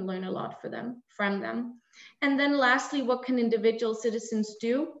 and we can learn a lot from them. And then lastly, what can individual citizens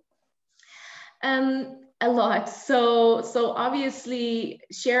do? A lot. So obviously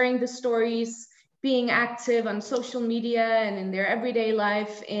sharing the stories, being active on social media and in their everyday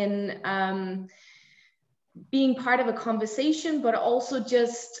life, in being part of a conversation, but also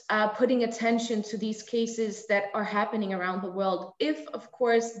just putting attention to these cases that are happening around the world. If, of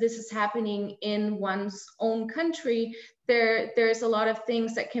course, this is happening in one's own country, there's a lot of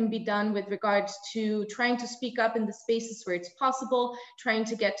things that can be done with regards to trying to speak up in the spaces where it's possible, trying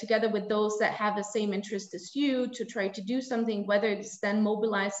to get together with those that have the same interest as you to try to do something, whether it's then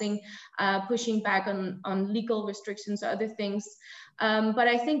mobilizing, pushing back on legal restrictions or other things. But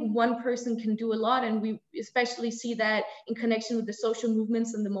I think one person can do a lot, and we especially see that in connection with the social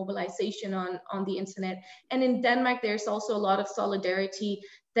movements and the mobilization on the internet. And in Denmark, there's also a lot of solidarity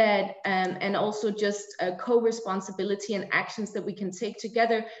that and also just a co-responsibility and actions that we can take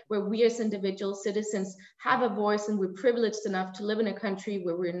together, where we as individual citizens have a voice, and we're privileged enough to live in a country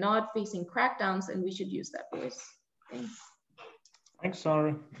where we're not facing crackdowns, and we should use that voice. Thanks. Thanks,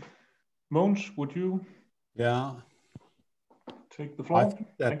 Sarah. Mogens, would you? Yeah. Take the floor. I think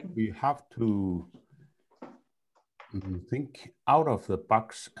that we have to think out of the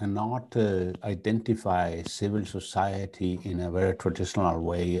box and not identify civil society in a very traditional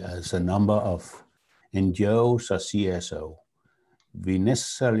way as a number of NGOs or CSO. We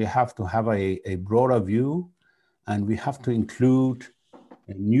necessarily have to have a broader view, and we have to include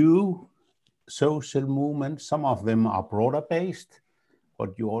new social movements. Some of them are broader based,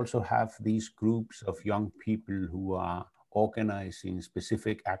 but you also have these groups of young people who are organizing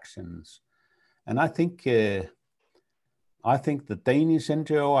specific actions. And I think the Danish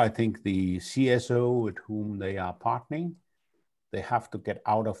NGO, I think the CSO with whom they are partnering, they have to get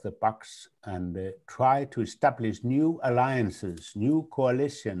out of the box and try to establish new alliances, new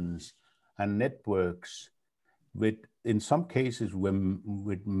coalitions and networks with, in some cases,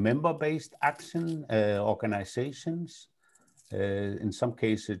 with member-based action organizations, in some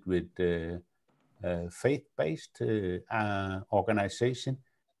cases with faith-based organization,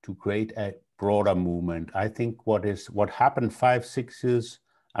 to create a broader movement. I think what happened 5-6 years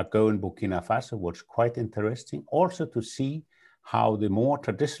ago in Burkina Faso was quite interesting. Also to see how the more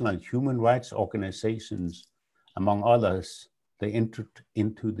traditional human rights organizations, among others, they entered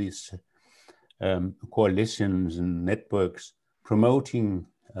into these coalitions and networks promoting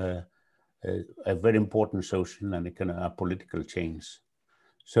a very important social and economic political change.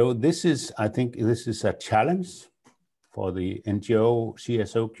 So this is, I think, this is a challenge for the NGO,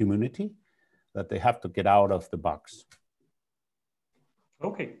 CSO community, that they have to get out of the box.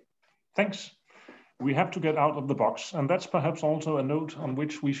 Okay, thanks. We have to get out of the box, and that's perhaps also a note on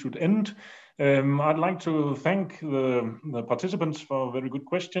which we should end. I'd like to thank the participants for very good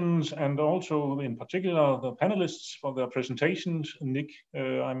questions, and also in particular the panelists for their presentations. Nic,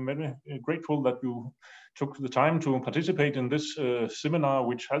 I'm very grateful that you took the time to participate in this seminar,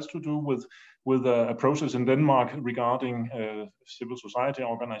 which has to do with a process in Denmark regarding civil society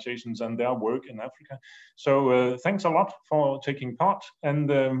organizations and their work in Africa. So thanks a lot for taking part, and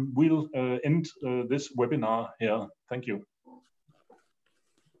we'll end this webinar here. Thank you.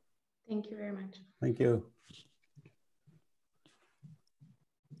 Thank you very much. Thank you.